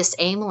to do this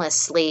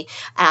aimlessly.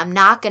 I'm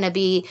not going to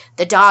be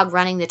the dog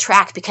running the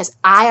track because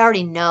I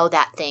already know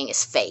that thing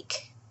is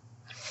fake.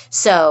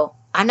 So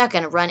I'm not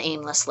going to run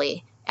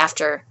aimlessly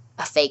after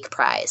a fake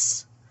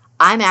prize.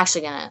 I'm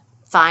actually going to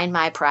find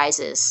my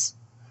prizes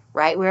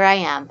right where I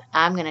am.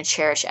 I'm going to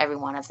cherish every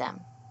one of them.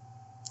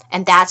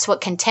 And that's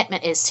what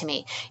contentment is to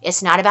me.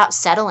 It's not about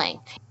settling.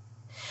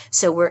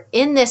 So we're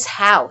in this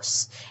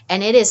house,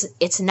 and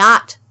it's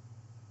not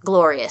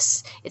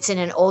glorious. It's in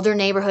an older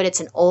neighborhood. It's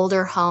an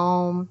older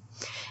home.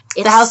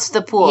 It's, The house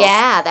with the pool.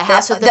 Yeah, the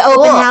house with the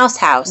open pool.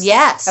 house.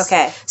 Yes.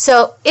 Okay.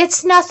 So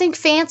it's nothing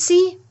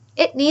fancy.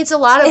 It needs a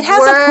lot of work. It has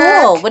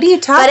a pool. What are you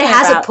talking about? But it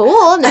has a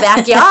pool in the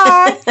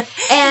backyard.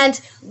 And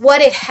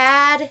what it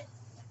had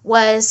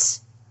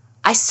was,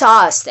 I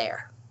saw us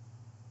there.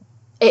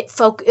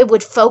 It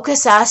would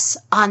focus us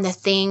on the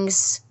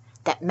things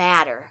that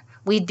matter.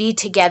 We'd be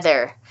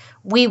together.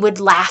 We would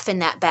laugh in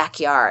that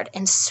backyard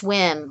and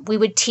swim. We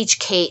would teach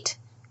Kate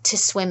to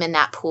swim in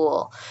that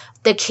pool.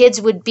 The kids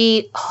would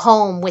be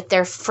home with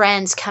their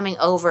friends coming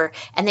over,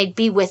 and they'd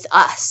be with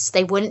us.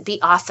 They wouldn't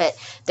be off at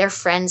their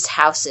friends'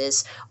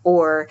 houses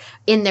or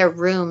in their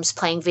rooms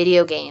playing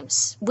video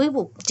games. We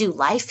will do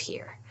life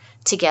here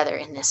together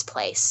in this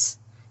place.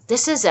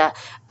 This is a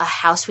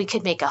house we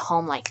could make a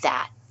home like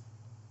that.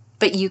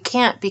 But you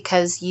can't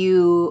because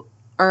you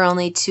are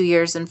only 2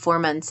 years and 4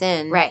 months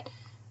in. Right.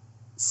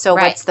 So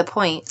Right. what's the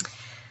point?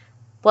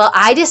 Well,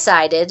 I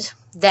decided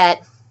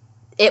that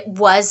it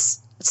was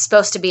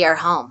supposed to be our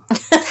home.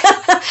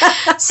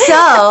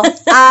 So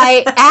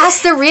I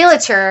asked the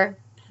realtor,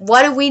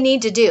 what do we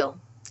need to do?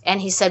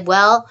 And he said,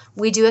 well,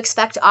 we do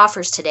expect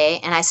offers today.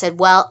 And I said,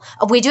 well,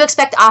 we do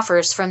expect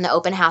offers from the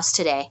open house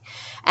today.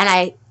 And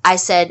I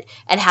said,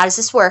 and how does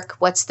this work?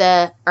 What's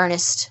the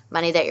earnest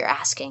money that you're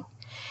asking?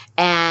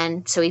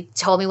 And so he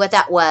told me what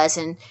that was.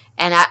 And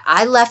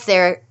I left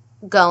there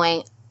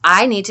going,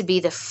 I need to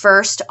be the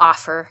first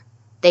offer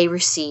they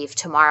receive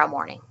tomorrow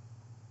morning.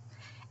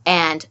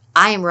 And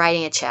I am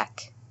writing a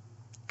check.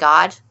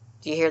 God,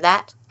 do you hear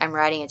that? I'm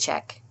writing a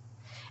check.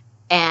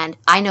 And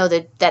I know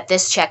that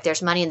this check,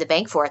 there's money in the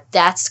bank for it.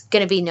 That's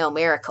going to be no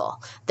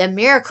miracle. The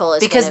miracle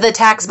is Because the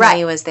tax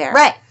money was there.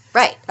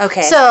 Right.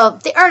 Okay. So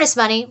the earnest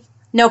money,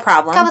 No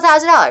problem. a couple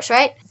 $1,000s,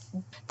 right?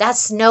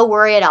 That's no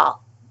worry at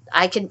all.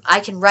 I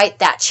can write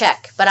that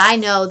check, but I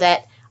know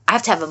that I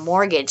have to have a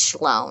mortgage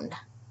loan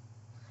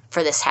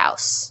for this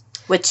house.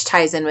 Which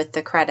ties in with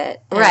the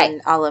credit and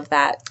Right. all of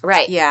that.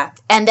 Right. Yeah.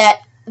 And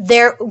that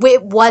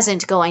it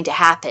wasn't going to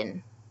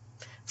happen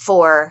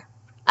for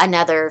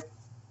another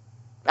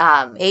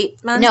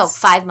 8 months? No,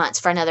 5 months.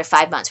 For another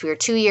 5 months. We were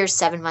 2 years,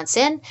 7 months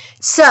in.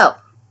 So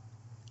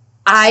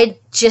I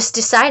just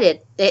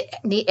decided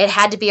it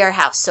had to be our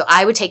house. So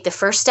I would take the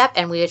first step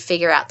and we would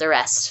figure out the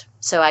rest.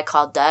 So I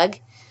called Doug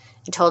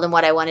and told him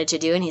what I wanted to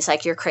do. And he's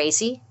like, you're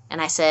crazy.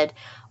 And I said,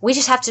 we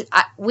have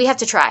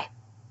to try.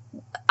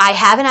 I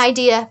have an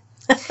idea.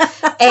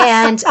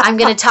 And I'm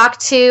going to talk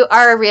to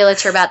our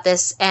realtor about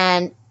this.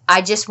 And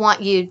I just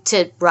want you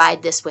to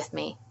ride this with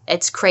me.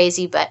 It's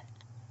crazy, but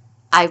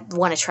I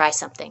want to try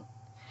something.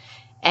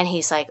 And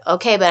he's like,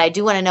 okay, but I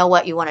do want to know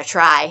what you want to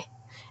try.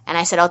 And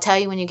I said, I'll tell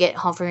you when you get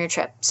home from your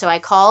trip. So I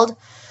called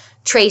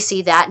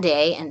Tracy that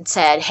day and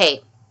said,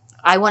 hey,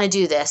 I want to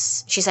do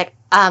this. She's like,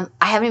 I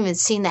haven't even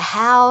seen the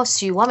house.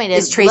 Do you want me to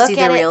Is Tracy look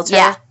the at realtor? it?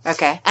 Yeah.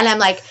 Okay. And I'm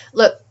like,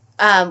 look,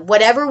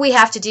 whatever we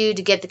have to do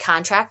to get the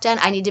contract done,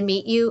 I need to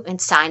meet you and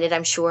sign it,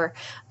 I'm sure.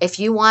 If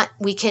you want,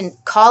 we can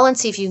call and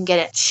see if you can get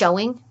it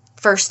showing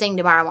first thing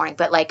tomorrow morning.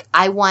 But like,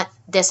 I want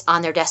this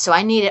on their desk. So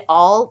I need it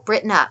all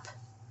written up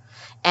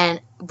and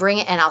bring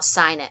it and I'll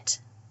sign it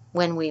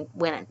when we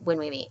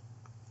meet.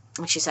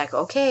 And she's like,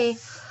 okay.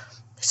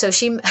 So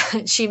she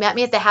met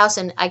me at the house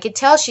and I could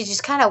tell she's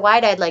just kind of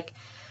wide-eyed, like,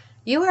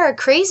 you are a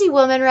crazy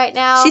woman right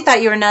now. She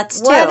thought you were nuts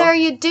too. What are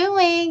you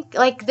doing?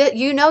 Like,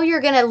 you know you're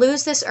going to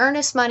lose this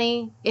earnest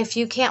money if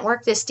you can't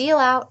work this deal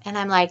out. And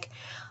I'm like,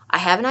 I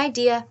have an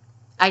idea.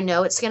 I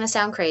know it's going to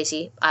sound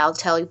crazy. I'll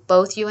tell you,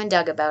 both you and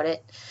Doug about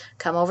it.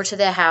 Come over to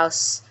the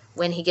house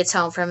when he gets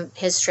home from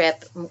his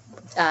trip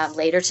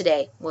later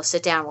today. We'll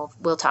sit down.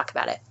 We'll talk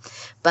about it.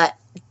 But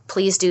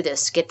please do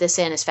this. Get this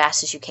in as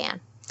fast as you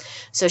can.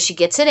 So she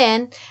gets it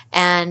in,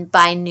 and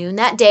by noon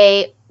that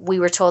day, we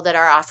were told that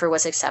our offer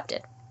was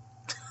accepted.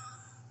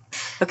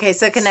 Okay,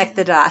 so connect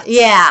the dots.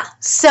 Yeah.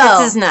 So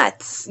This is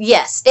nuts.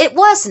 yes, it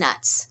was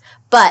nuts.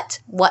 But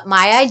what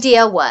my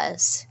idea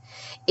was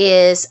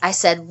is I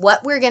said,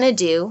 what we're going to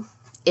do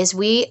is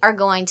we are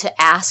going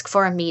to ask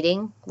for a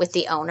meeting with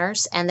the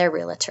owners and their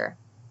realtor.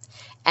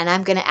 And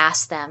I'm going to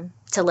ask them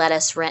to let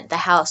us rent the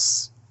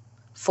house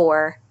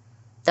for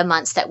the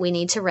months that we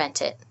need to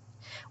rent it.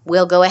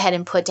 We'll go ahead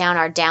and put down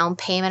our down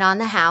payment on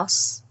the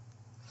house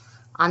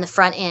on the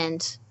front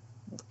end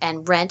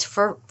and rent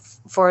for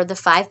the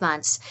 5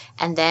 months.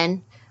 And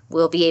then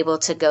we'll be able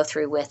to go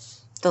through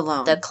with The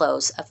loan. the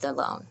close of the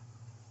loan.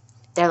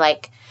 They're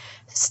like,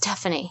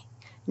 Stephanie,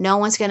 no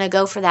one's going to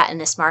go for that in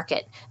this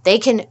market. They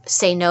can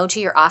say no to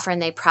your offer,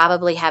 and they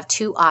probably have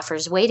 2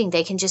 offers waiting.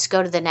 They can just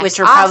go to the next Which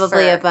are offer.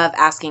 probably above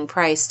asking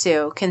price,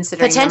 too,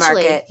 considering the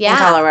Potentially, market yeah. in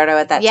Colorado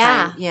at that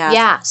time.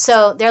 Yeah.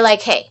 So they're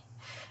like, hey,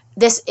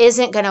 this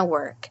isn't going to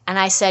work. And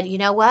I said, you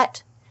know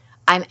what?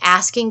 I'm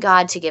asking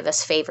God to give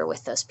us favor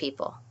with those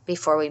people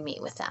before we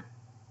meet with them.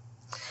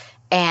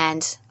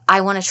 And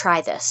I want to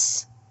try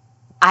this.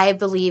 I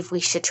believe we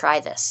should try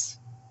this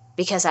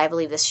because I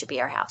believe this should be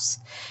our house.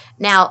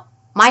 Now,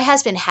 my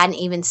husband hadn't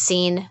even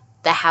seen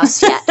the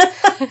house yet.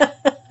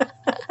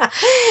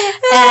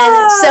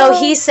 And so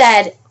he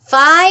said,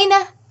 fine,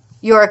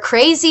 you're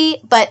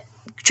crazy, but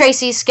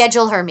Tracy,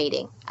 schedule her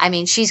meeting. I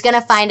mean, she's going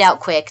to find out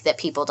quick that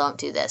people don't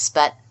do this,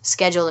 but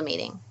schedule a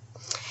meeting.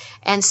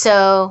 And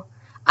so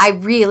I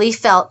really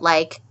felt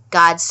like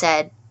God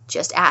said,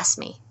 just ask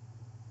me.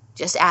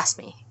 Just ask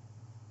me.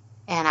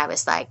 And I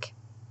was like,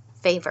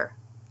 favor.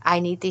 I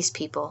need these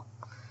people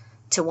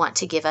to want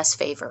to give us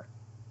favor.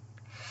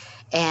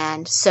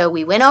 And so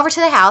we went over to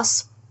the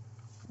house.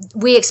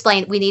 We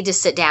explained we need to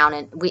sit down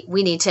and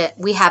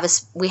we have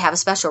a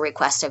special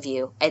request of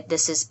you.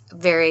 This is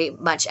very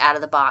much out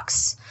of the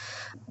box.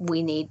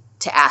 We need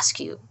to ask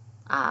you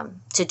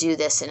to do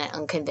this in an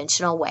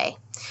unconventional way.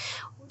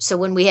 So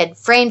when we had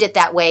framed it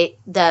that way,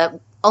 the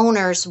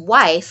owner's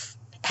wife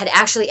had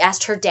actually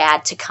asked her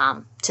dad to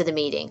come to the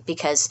meeting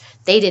because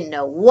they didn't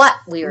know what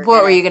we were.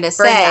 What were you going to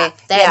say? Up.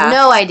 They had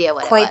no idea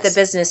what Quite it was. the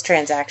business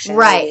transaction.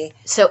 Right. Maybe.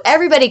 So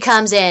everybody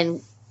comes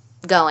in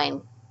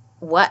going,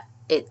 what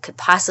it could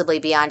possibly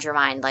be on your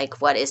mind?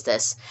 Like, what is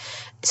this?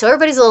 So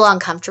everybody's a little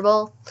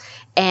uncomfortable.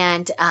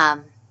 And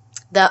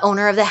the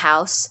owner of the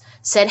house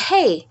said,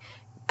 hey,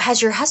 has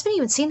your husband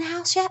even seen the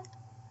house yet?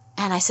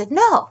 And I said,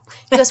 no.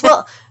 He goes,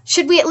 well,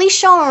 should we at least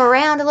show him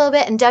around a little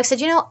bit? And Doug said,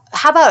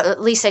 how about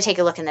at least I take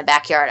a look in the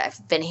backyard?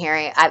 I've been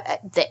hearing,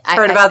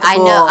 Heard about the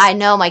pool. I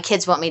know my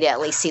kids want me to at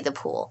least see the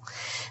pool.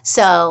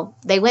 So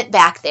they went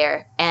back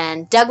there,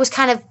 and Doug was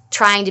kind of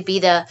trying to be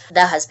the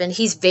husband.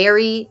 He's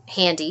very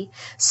handy.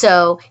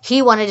 So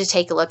he wanted to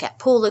take a look at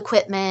pool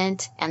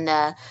equipment and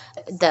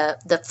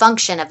the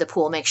function of the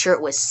pool, make sure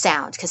it was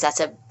sound, because that's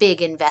a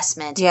big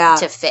investment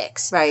to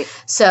fix. Right.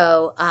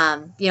 So,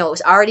 it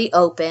was already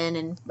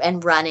open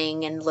and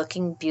running and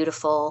looking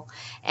beautiful.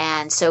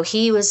 And so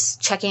he was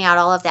checking out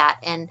all of that.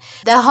 And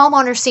the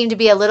homeowner seemed to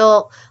be a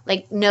little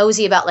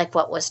nosy about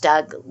what was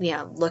Doug,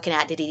 looking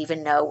at. Did he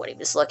even know what he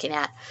was looking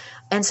at?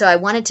 And so I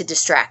wanted to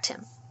distract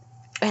him.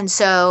 And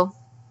so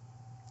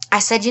I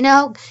said,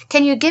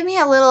 can you give me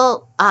a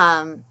little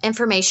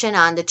information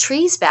on the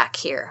trees back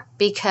here?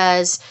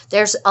 Because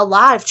there's a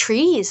lot of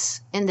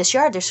trees in this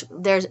yard.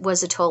 There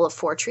was a total of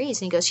 4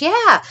 trees. And he goes,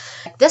 yeah,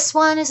 this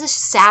one is a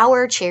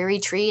sour cherry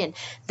tree, and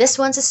this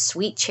one's a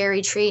sweet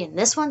cherry tree, and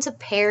this one's a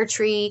pear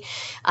tree.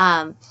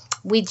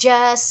 We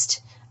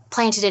just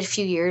planted it a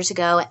few years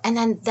ago. And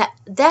then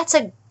that's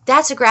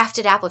a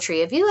grafted apple tree.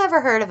 Have you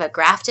ever heard of a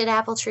grafted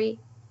apple tree?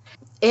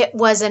 It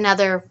was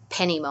another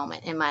penny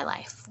moment in my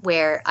life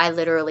where I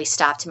literally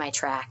stopped in my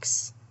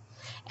tracks,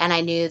 and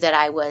I knew that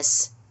I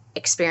was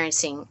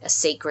experiencing a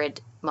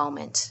sacred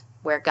moment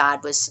where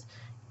God was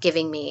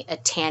giving me a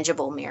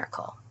tangible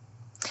miracle.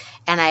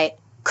 And I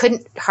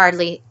couldn't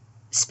hardly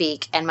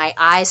speak, and my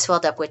eyes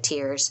swelled up with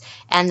tears,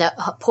 and the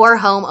poor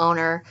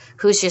homeowner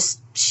who's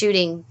just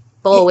shooting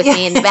bull with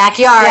me in the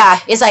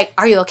backyard is like,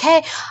 are you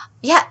okay?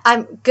 Yeah,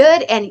 I'm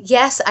good. And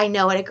yes, I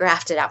know what a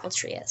grafted apple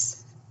tree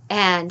is.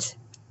 And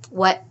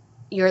what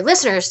your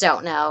listeners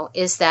don't know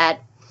is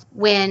that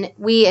when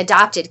we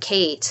adopted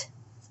Kate,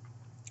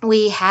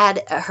 we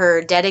had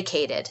her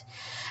dedicated.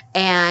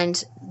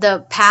 And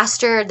the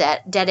pastor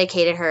that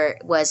dedicated her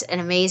was an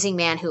amazing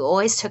man who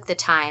always took the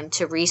time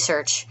to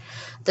research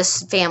the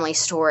family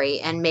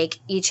story and make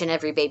each and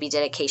every baby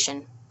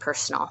dedication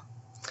personal.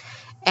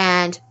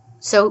 And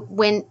so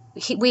when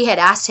we had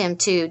asked him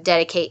to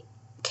dedicate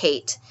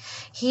Kate,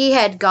 he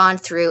had gone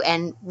through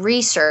and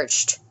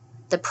researched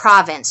the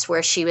province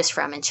where she was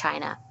from in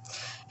China,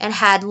 and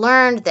had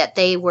learned that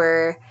they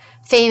were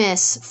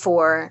famous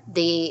for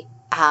the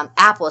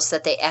apples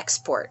that they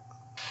export.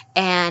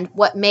 And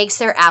what makes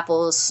their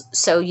apples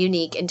so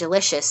unique and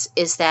delicious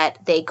is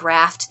that they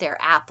graft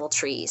their apple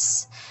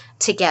trees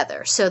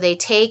together. So they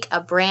take a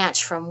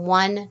branch from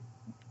one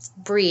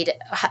breed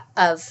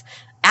of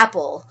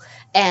apple,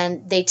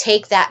 and they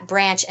take that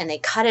branch and they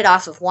cut it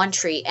off of one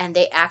tree, and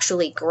they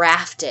actually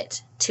graft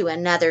it to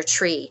another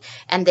tree,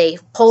 and they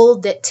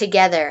hold it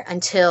together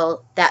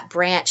until that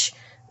branch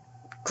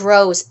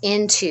grows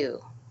into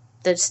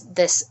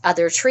this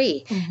other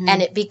tree,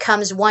 and it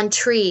becomes one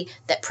tree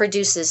that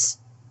produces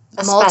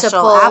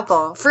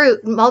multiple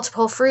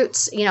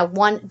fruits,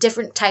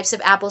 different types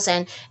of apples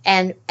and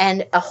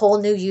a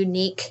whole new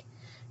unique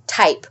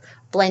type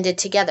blended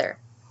together.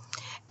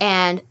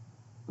 And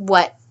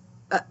what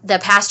the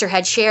pastor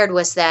had shared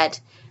was that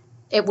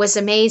it was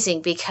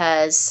amazing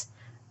because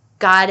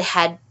God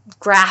had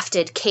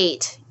grafted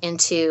Kate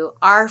into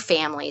our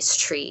family's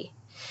tree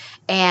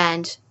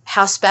and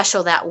how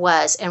special that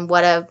was and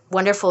what a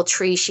wonderful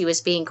tree she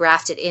was being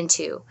grafted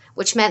into,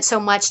 which meant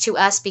so much to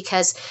us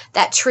because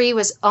that tree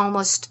was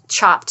almost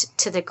chopped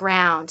to the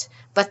ground,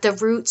 but the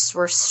roots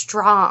were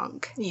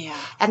strong. Yeah.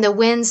 And the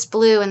winds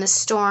blew and the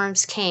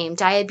storms came.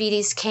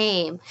 Diabetes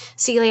came.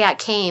 Celiac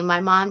came.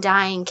 My mom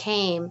dying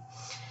came.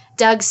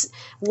 Doug's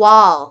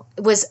wall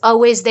was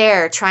always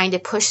there trying to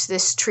push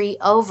this tree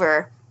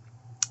over.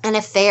 An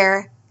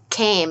affair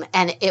came,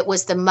 and it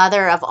was the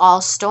mother of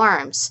all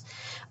storms.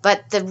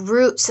 But the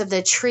roots of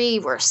the tree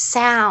were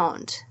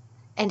sound.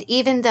 And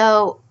even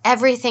though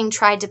everything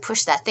tried to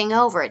push that thing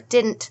over, it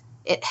didn't.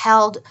 It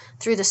held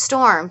through the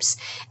storms.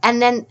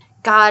 And then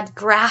God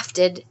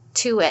grafted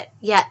to it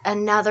yet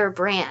another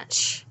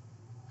branch.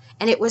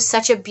 And it was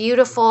such a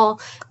beautiful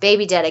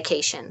baby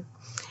dedication.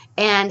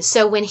 And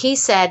so when he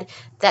said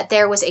that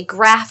there was a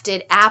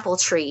grafted apple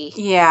tree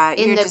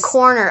in the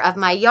corner of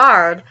my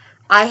yard,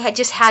 I had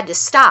just had to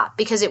stop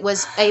because it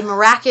was a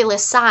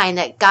miraculous sign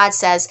that God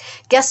says,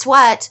 guess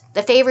what?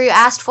 The favor you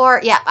asked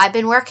for, yeah, I've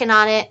been working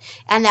on it.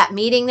 And that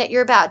meeting that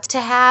you're about to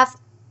have,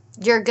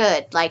 you're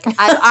good. Like,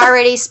 I've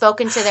already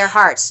spoken to their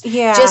hearts.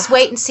 Yeah. Just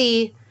wait and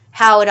see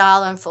how it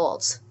all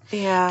unfolds.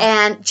 Yeah.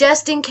 And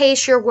just in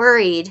case you're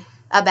worried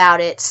about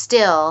it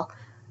still,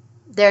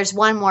 there's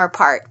one more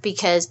part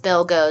because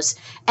Bill goes,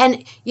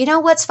 and you know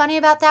what's funny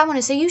about that one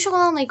is they usually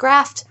only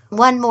graft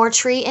one more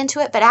tree into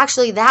it, but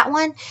actually that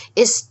one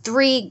is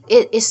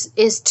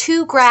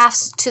two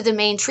grafts to the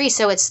main tree,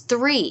 so it's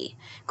 3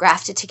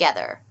 grafted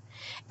together.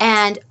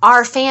 And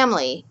our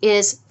family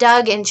is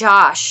Doug and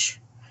Josh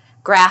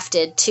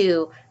grafted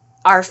to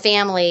our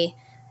family,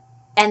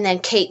 and then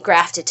Kate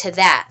grafted to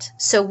that.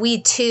 So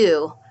we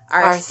too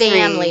are a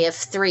family of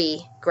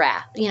 3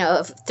 grafted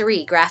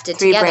 3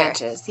 together.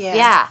 branches, yeah.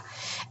 Yeah.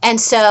 And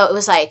so it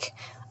was like,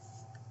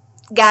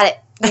 got it,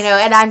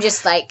 and I'm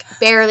just like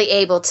barely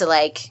able to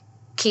like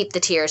keep the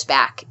tears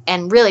back,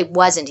 and really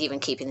wasn't even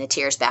keeping the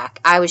tears back.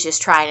 I was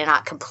just trying to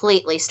not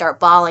completely start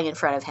bawling in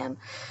front of him.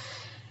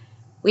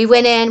 We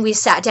went in, we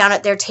sat down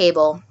at their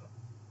table,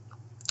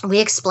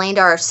 we explained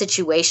our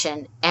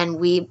situation, and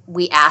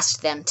we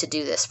asked them to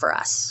do this for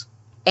us.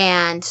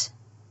 And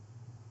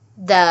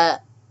the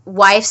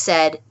wife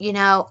said,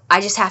 I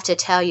just have to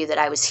tell you that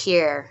I was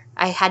here.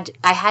 I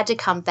had to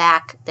come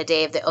back the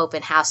day of the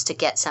open house to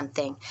get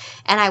something.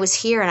 And I was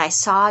here and I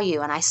saw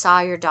you and I saw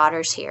your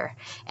daughters here.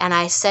 And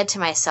I said to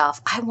myself,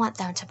 I want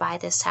them to buy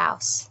this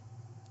house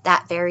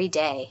that very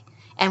day.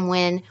 And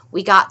when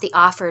we got the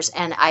offers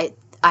and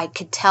I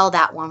could tell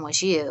that one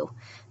was you,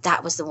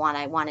 that was the one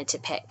I wanted to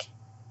pick.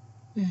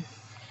 Mm.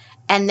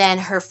 And then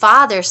her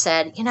father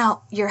said,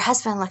 your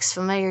husband looks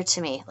familiar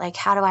to me. Like,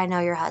 how do I know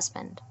your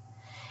husband?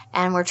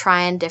 And we're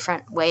trying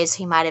different ways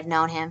he might have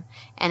known him.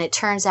 And it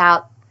turns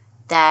out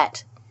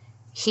that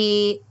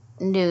he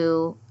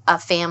knew a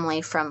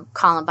family from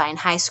Columbine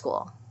High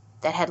School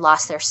that had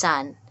lost their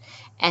son.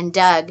 And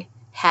Doug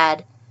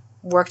had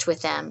worked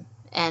with them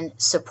and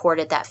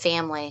supported that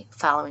family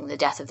following the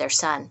death of their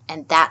son.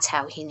 And that's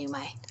how he knew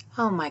my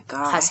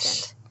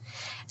husband.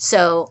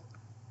 So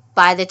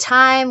by the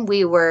time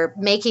we were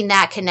making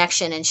that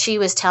connection and she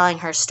was telling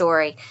her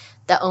story,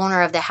 the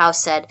owner of the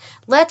house said,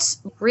 let's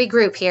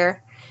regroup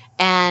here.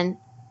 And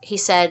he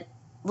said,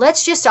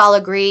 let's just all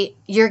agree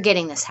you're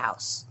getting this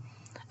house.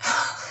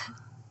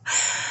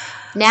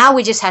 Now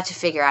we just have to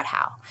figure out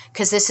how,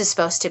 because this is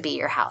supposed to be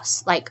your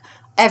house. Like,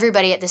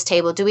 everybody at this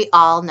table, do we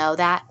all know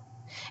that?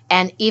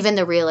 And even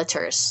the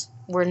realtors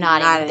were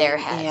nodding their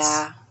heads.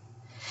 Yeah.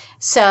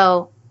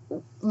 So,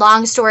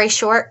 long story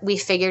short, we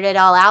figured it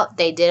all out.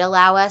 They did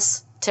allow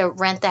us to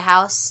rent the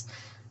house,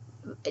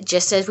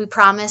 just as we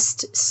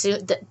promised.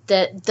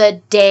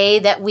 The day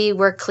that we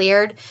were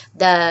cleared,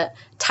 the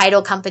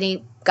title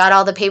company got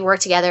all the paperwork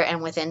together,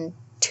 and within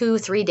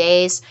 2-3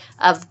 days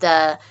of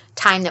the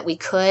time that we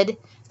could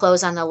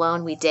close on the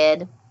loan, we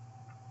did.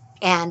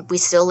 And we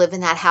still live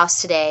in that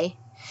house today.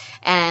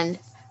 And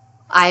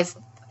I've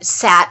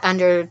sat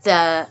under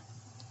the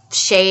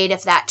shade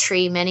of that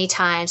tree many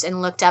times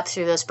and looked up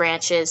through those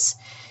branches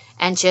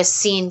and just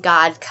seen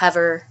God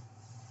cover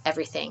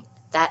everything.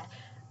 That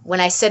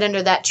when I sit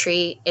under that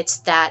tree, it's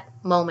that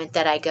moment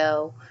that I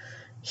go,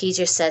 he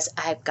just says,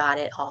 I've got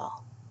it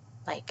all.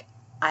 Like,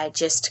 I've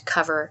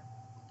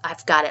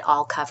got it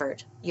all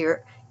covered.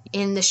 You're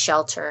in the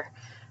shelter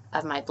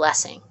of my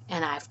blessing,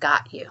 and I've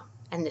got you.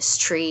 And this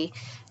tree,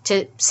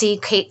 to see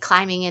Kate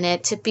climbing in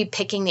it, to be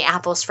picking the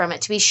apples from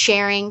it, to be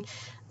sharing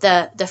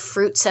the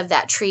fruits of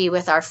that tree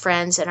with our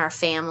friends and our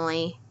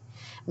family,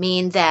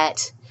 mean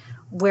that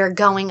we're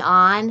going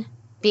on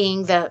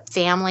being the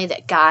family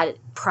that God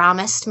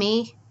promised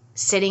me,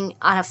 sitting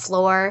on a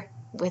floor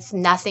with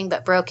nothing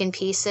but broken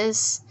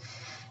pieces.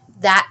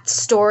 That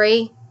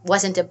story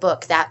wasn't a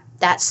book.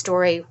 That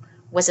story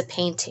was a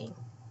painting.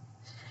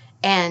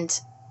 And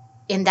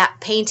in that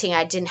painting,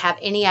 I didn't have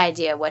any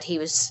idea what he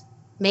was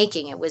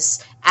making. It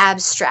was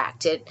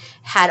abstract. It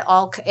had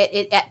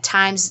it at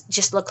times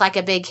just looked like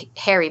a big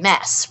hairy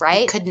mess,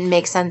 right? Couldn't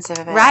make sense of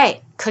it.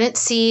 Right. Couldn't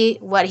see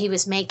what he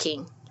was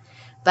making.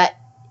 But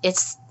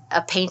it's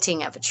a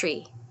painting of a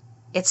tree.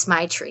 It's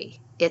my tree.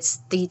 It's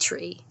the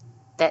tree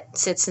that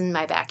sits in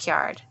my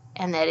backyard.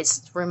 And that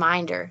is a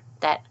reminder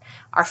that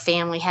our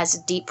family has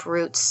deep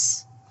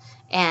roots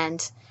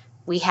and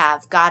we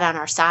have God on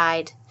our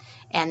side,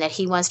 and that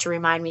he wants to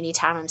remind me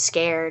anytime I'm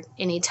scared,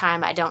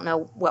 anytime I don't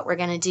know what we're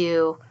going to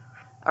do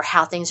or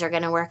how things are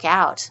going to work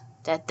out,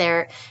 that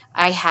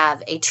I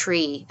have a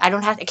tree. I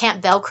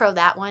can't Velcro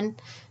that one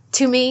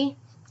to me,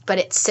 but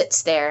it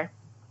sits there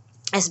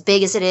as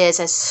big as it is,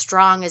 as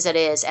strong as it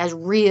is, as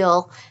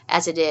real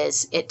as it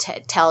is. It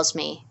tells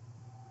me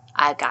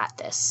I've got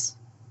this.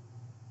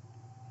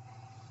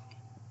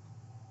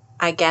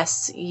 I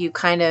guess you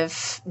kind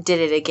of did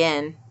it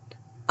again.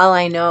 All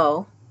I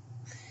know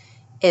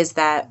is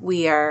that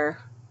we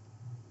are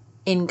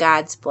in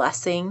God's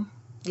blessing.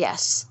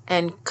 Yes.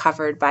 And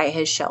covered by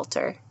his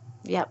shelter.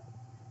 Yep.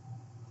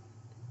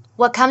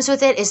 What comes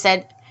with it is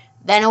that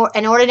then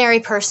an ordinary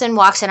person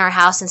walks in our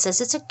house and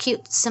says, it's a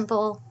cute,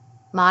 simple,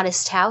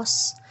 modest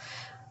house.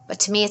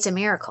 But to me, it's a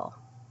miracle.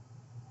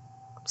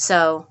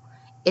 So,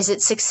 is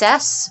it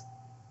success?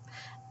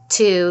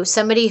 To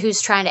somebody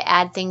who's trying to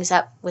add things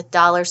up with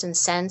dollars and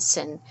cents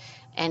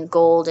and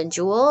gold and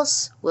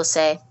jewels, will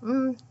say,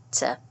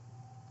 it's a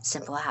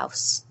simple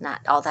house,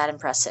 not all that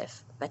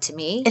impressive. But to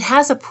me, it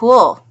has a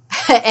pool.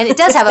 And it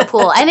does have a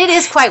pool, and it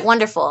is quite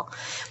wonderful.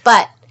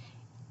 But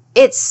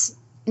it's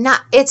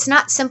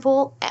not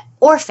simple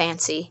or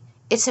fancy.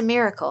 It's a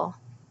miracle.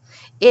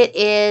 It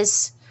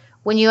is,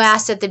 when you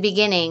asked at the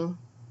beginning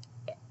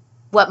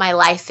what my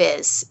life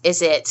is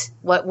it,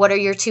 what are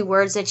your two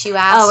words that you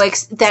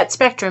asked? Oh, that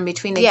spectrum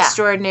between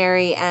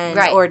extraordinary and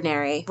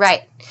ordinary.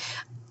 Right.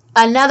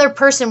 Another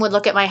person would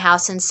look at my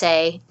house and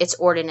say, it's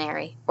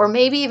ordinary. Or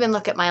maybe even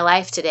look at my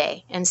life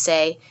today and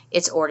say,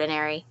 it's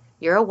ordinary.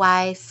 You're a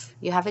wife,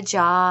 you have a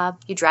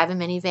job, you drive a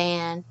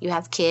minivan, you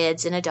have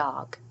kids and a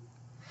dog.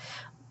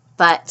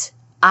 But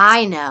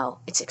I know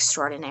it's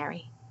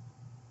extraordinary.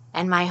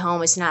 And my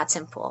home is not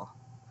simple.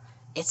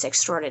 It's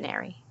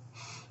extraordinary.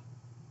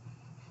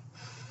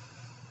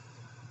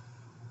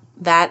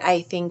 That,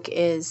 I think,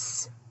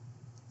 is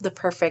the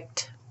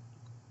perfect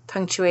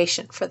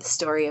punctuation for the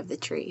story of the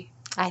tree.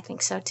 I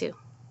think so, too.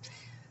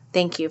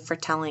 Thank you for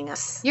telling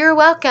us. You're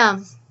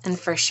welcome. And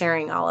for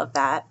sharing all of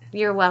that.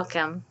 You're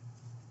welcome.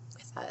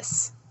 With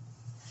us.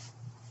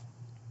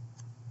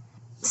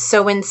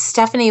 So when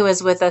Stephanie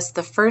was with us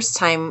the first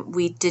time,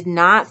 we did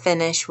not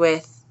finish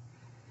with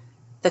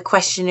the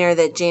questionnaire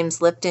that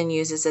James Lipton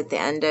uses at the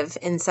end of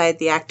Inside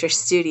the Actor's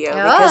Studio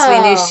because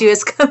we knew she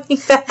was coming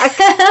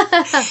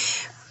back.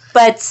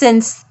 But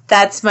since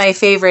that's my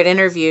favorite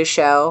interview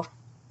show,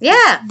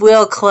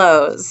 we'll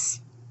close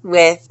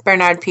with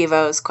Bernard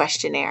Pivot's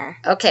questionnaire.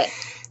 Okay.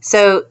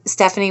 So,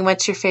 Stephanie,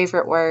 what's your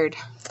favorite word?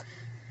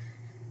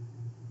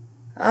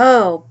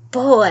 Oh,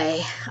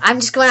 boy. I'm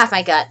just going off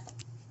my gut.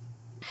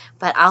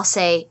 But I'll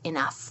say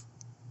enough.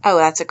 Oh,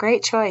 that's a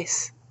great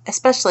choice,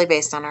 especially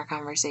based on our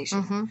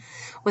conversation. Mm-hmm.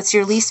 What's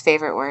your least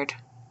favorite word?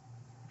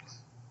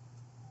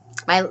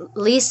 My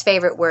least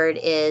favorite word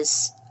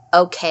is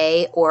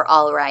okay or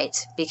all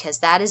right, because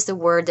that is the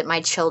word that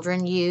my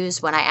children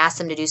use when I ask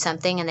them to do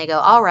something and they go,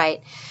 all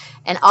right.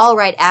 And all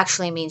right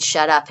actually means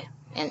shut up.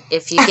 And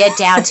if you get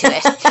down to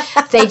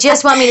it, they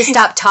just want me to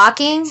stop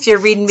talking. If you're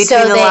reading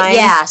between the lines.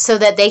 Yeah, so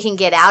that they can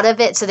get out of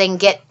it, so they can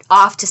get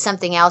off to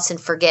something else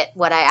and forget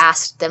what I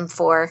asked them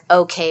for.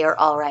 Okay or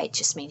all right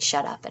just means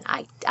shut up, and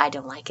I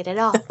don't like it at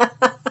all.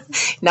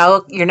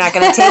 No, you're not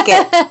going to take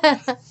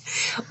it.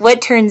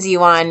 What turns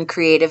you on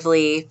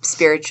creatively,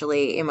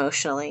 spiritually,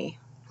 emotionally?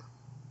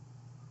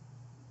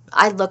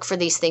 I look for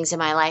these things in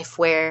my life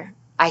where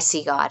I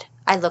see God.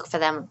 I look for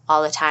them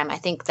all the time. I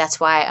think that's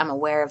why I'm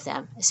aware of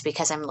them, is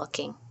because I'm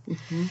looking.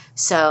 Mm-hmm.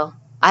 So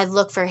I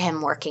look for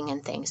him working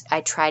in things.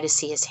 I try to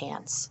see his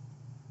hands.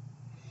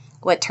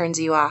 What turns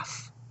you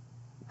off?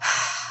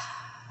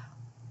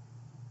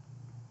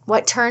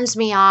 What turns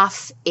me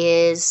off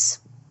is,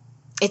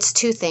 it's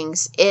two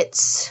things.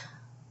 It's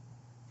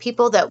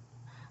people that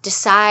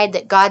decide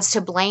that God's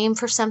to blame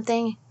for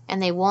something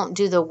and they won't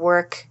do the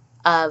work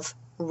of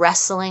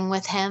wrestling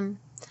with him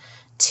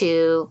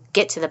to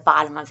get to the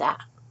bottom of that,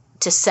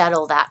 to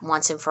settle that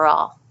once and for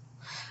all.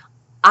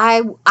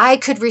 I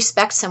could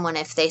respect someone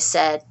if they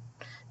said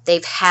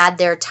they've had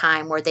their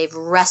time where they've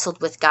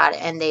wrestled with God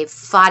and they've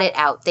fought it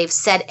out. They've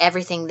said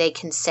everything they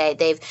can say.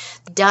 They've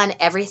done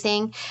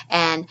everything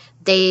and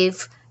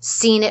they've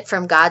seen it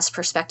from God's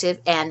perspective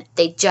and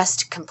they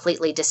just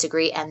completely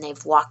disagree and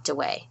they've walked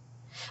away.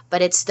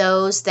 But it's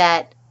those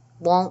that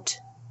won't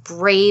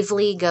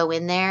bravely go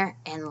in there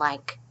and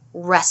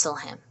wrestle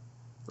him,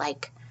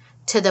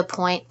 to the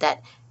point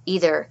that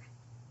either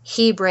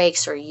he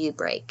breaks or you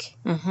break.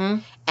 Mm-hmm.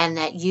 And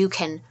that you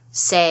can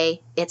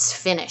say it's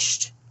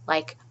finished.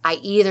 I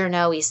either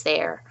know he's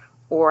there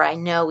or I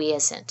know he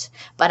isn't.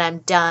 But I'm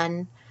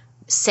done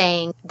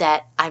saying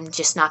that I'm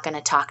just not going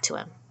to talk to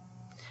him.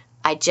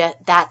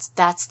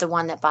 That's the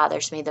one that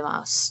bothers me the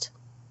most.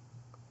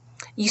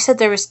 You said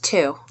there was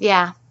two.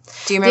 Yeah.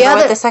 Do you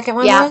remember what the second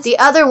one was? Yeah, the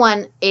other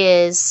one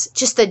is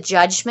just the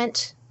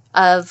judgment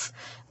of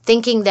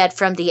thinking that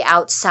from the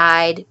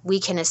outside we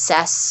can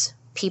assess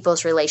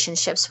people's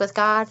relationships with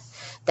God,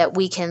 that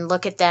we can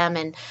look at them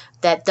and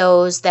that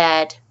those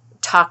that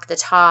talk the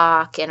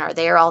talk and are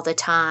there all the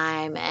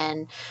time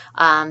and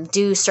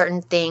do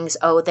certain things,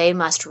 they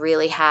must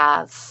really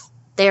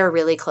they're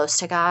really close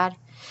to God.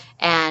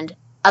 And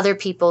other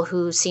people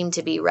who seem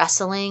to be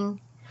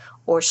wrestling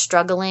or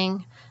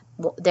struggling,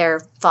 they're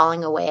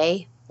falling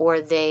away,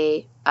 or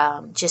they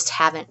just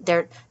haven't,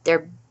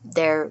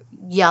 they're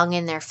young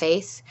in their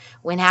faith,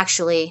 when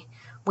actually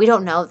we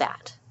don't know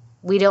that.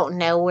 We don't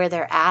know where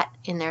they're at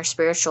in their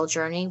spiritual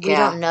journey. We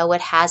don't know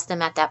what has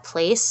them at that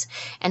place.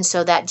 And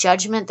so that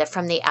judgment that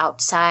from the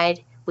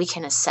outside we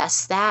can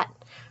assess that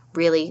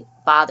really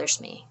bothers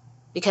me.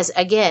 Because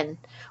again,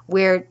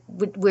 we're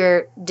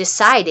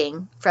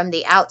deciding from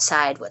the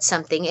outside what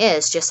something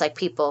is, just like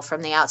people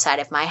from the outside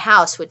of my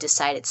house would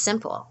decide it's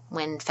simple,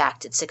 when in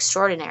fact it's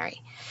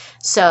extraordinary.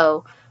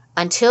 So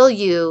until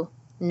you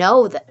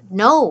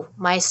know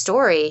my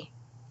story,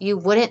 you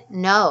wouldn't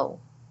know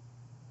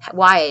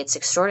why it's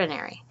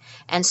extraordinary.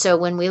 And so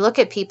when we look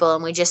at people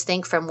and we just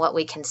think from what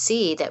we can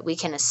see that we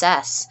can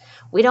assess,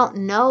 we don't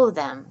know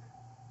them.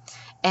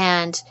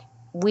 And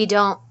we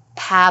don't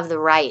have the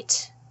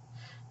right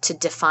to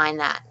define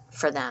that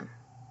for them.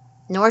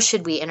 Nor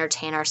should we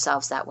entertain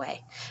ourselves that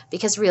way.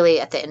 Because really,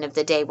 at the end of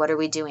the day, what are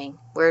we doing?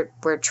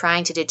 We're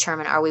trying to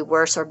determine, are we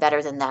worse or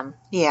better than them?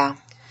 Yeah.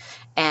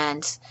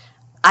 And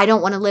I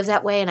don't want to live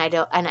that way, and I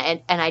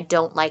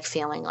don't like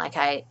feeling like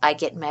I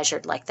get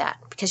measured like that,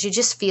 because you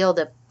just feel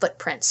the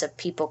footprints of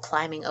people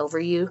climbing over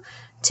you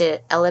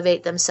to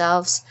elevate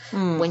themselves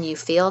when you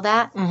feel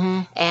that,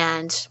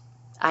 and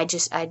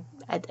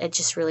it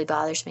just really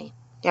bothers me.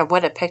 Yeah,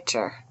 what a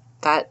picture.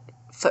 That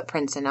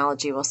footprints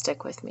analogy will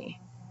stick with me.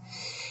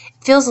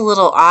 It feels a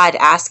little odd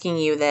asking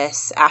you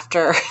this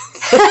after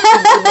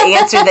the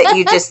answer that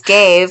you just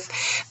gave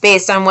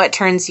based on what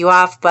turns you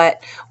off,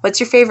 but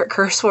what's your favorite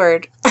curse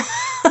word?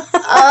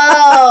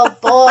 Oh,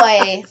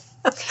 boy.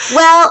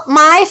 Well,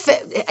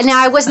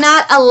 now I was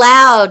not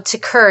allowed to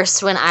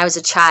curse when I was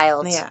a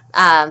child. Yeah.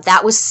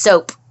 That was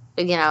soap,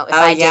 if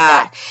I did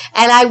that.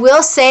 And I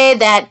will say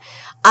that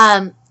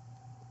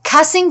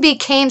cussing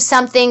became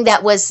something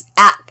that was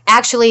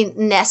actually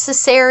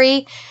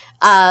necessary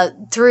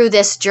through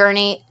this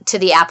journey to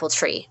the apple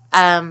tree.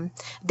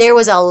 There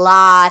was a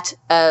lot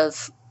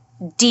of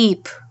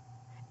deep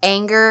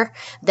anger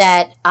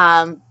that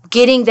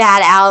getting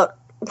that out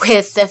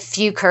with a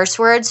few curse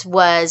words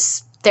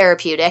was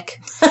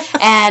therapeutic.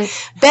 And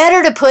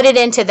better to put it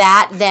into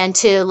that than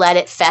to let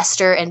it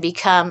fester and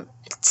become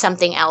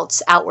something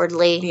else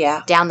outwardly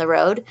down the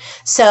road.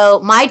 So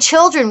my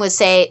children would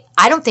say,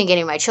 I don't think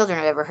any of my children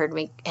had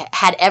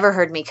ever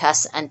heard me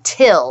cuss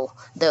until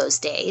those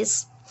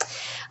days.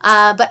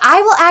 But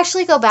I will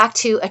actually go back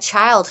to a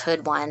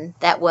childhood one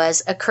that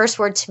was a curse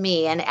word to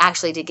me and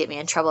actually did get me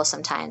in trouble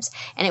sometimes.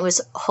 And it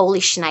was holy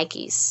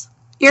shnikes.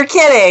 You're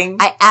kidding.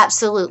 I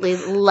absolutely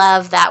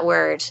love that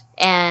word.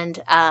 And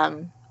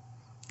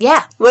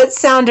What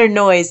sound or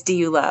noise do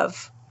you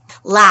love?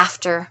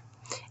 Laughter.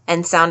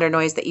 And sound or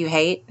noise that you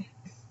hate?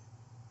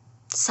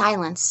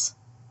 Silence.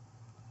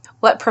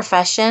 What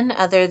profession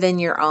other than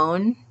your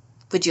own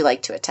would you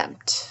like to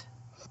attempt?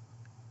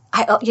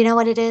 You know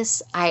what it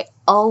is? I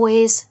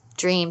always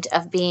dreamed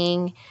of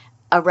being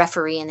a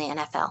referee in the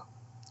NFL.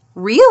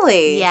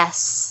 Really?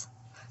 Yes.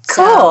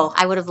 Cool. So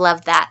I would have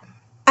loved that.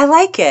 I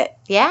like it.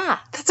 Yeah.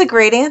 That's a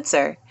great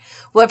answer.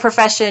 What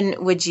profession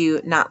would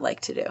you not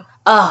like to do?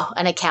 Oh,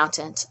 an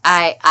accountant.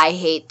 I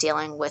hate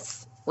dealing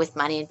with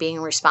money and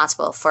being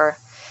responsible for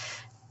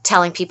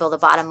telling people the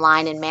bottom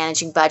line and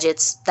managing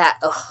budgets.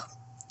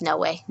 No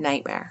way.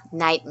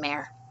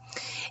 Nightmare.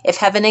 If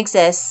heaven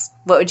exists,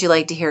 what would you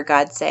like to hear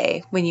God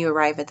say when you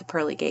arrive at the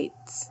pearly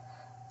gates?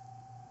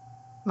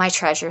 My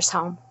treasure's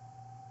home.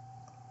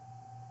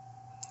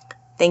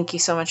 Thank you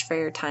so much for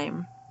your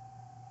time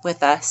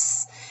with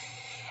us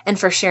and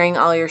for sharing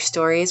all your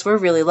stories. We're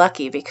really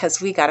lucky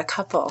because we got a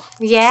couple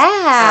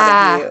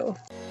out of you.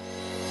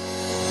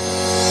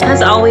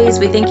 As always,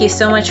 we thank you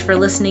so much for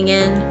listening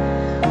in.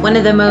 One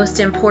of the most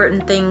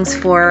important things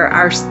for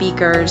our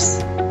speakers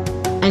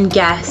and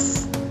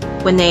guests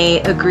when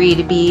they agree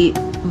to be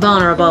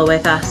vulnerable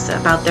with us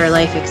about their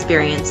life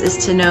experience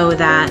is to know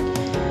that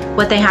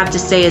what they have to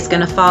say is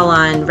going to fall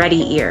on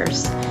ready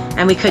ears,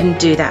 and we couldn't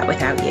do that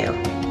without you.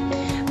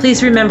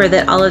 Please remember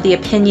that all of the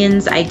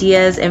opinions,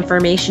 ideas,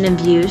 information,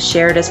 and views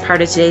shared as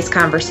part of today's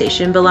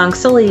conversation belong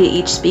solely to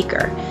each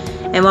speaker.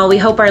 And while we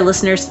hope our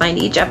listeners find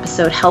each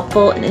episode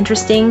helpful and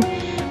interesting,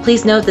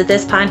 please note that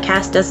this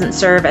podcast doesn't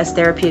serve as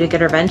therapeutic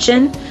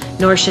intervention,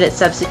 nor should it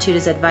substitute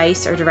as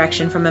advice or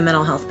direction from a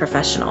mental health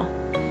professional.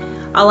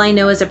 All I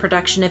Know is a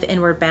production of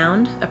Inward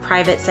Bound, a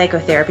private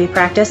psychotherapy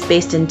practice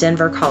based in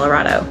Denver,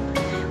 Colorado.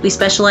 We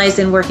specialize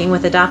in working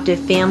with adoptive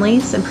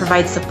families and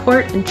provide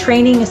support and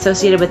training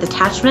associated with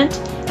attachment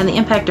and the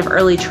impact of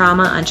early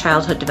trauma on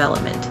childhood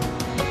development.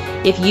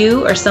 If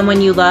you or someone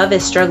you love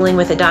is struggling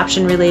with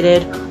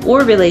adoption-related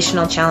or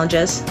relational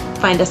challenges,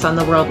 find us on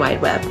the World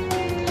Wide Web.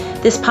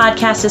 This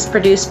podcast is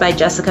produced by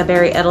Jessica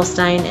Barry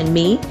Edelstein and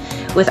me,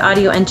 with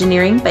audio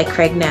engineering by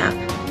Craig Knapp.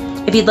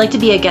 If you'd like to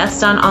be a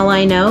guest on All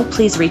I Know,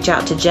 please reach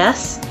out to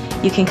Jess.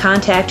 You can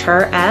contact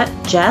her at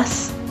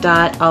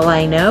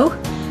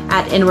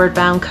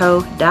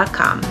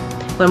jess.alliknow@inwardboundco.com.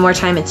 One more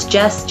time, it's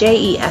Jess,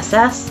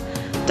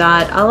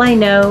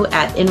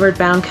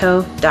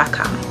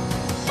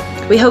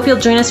 jess.alliknow@inwardboundco.com. We hope you'll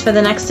join us for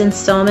the next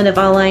installment of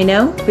All I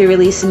Know. We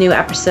release a new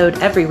episode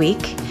every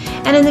week.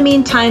 And in the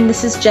meantime,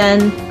 this is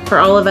Jen, for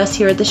all of us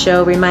here at the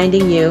show,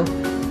 reminding you,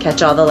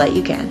 catch all the light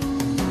you can.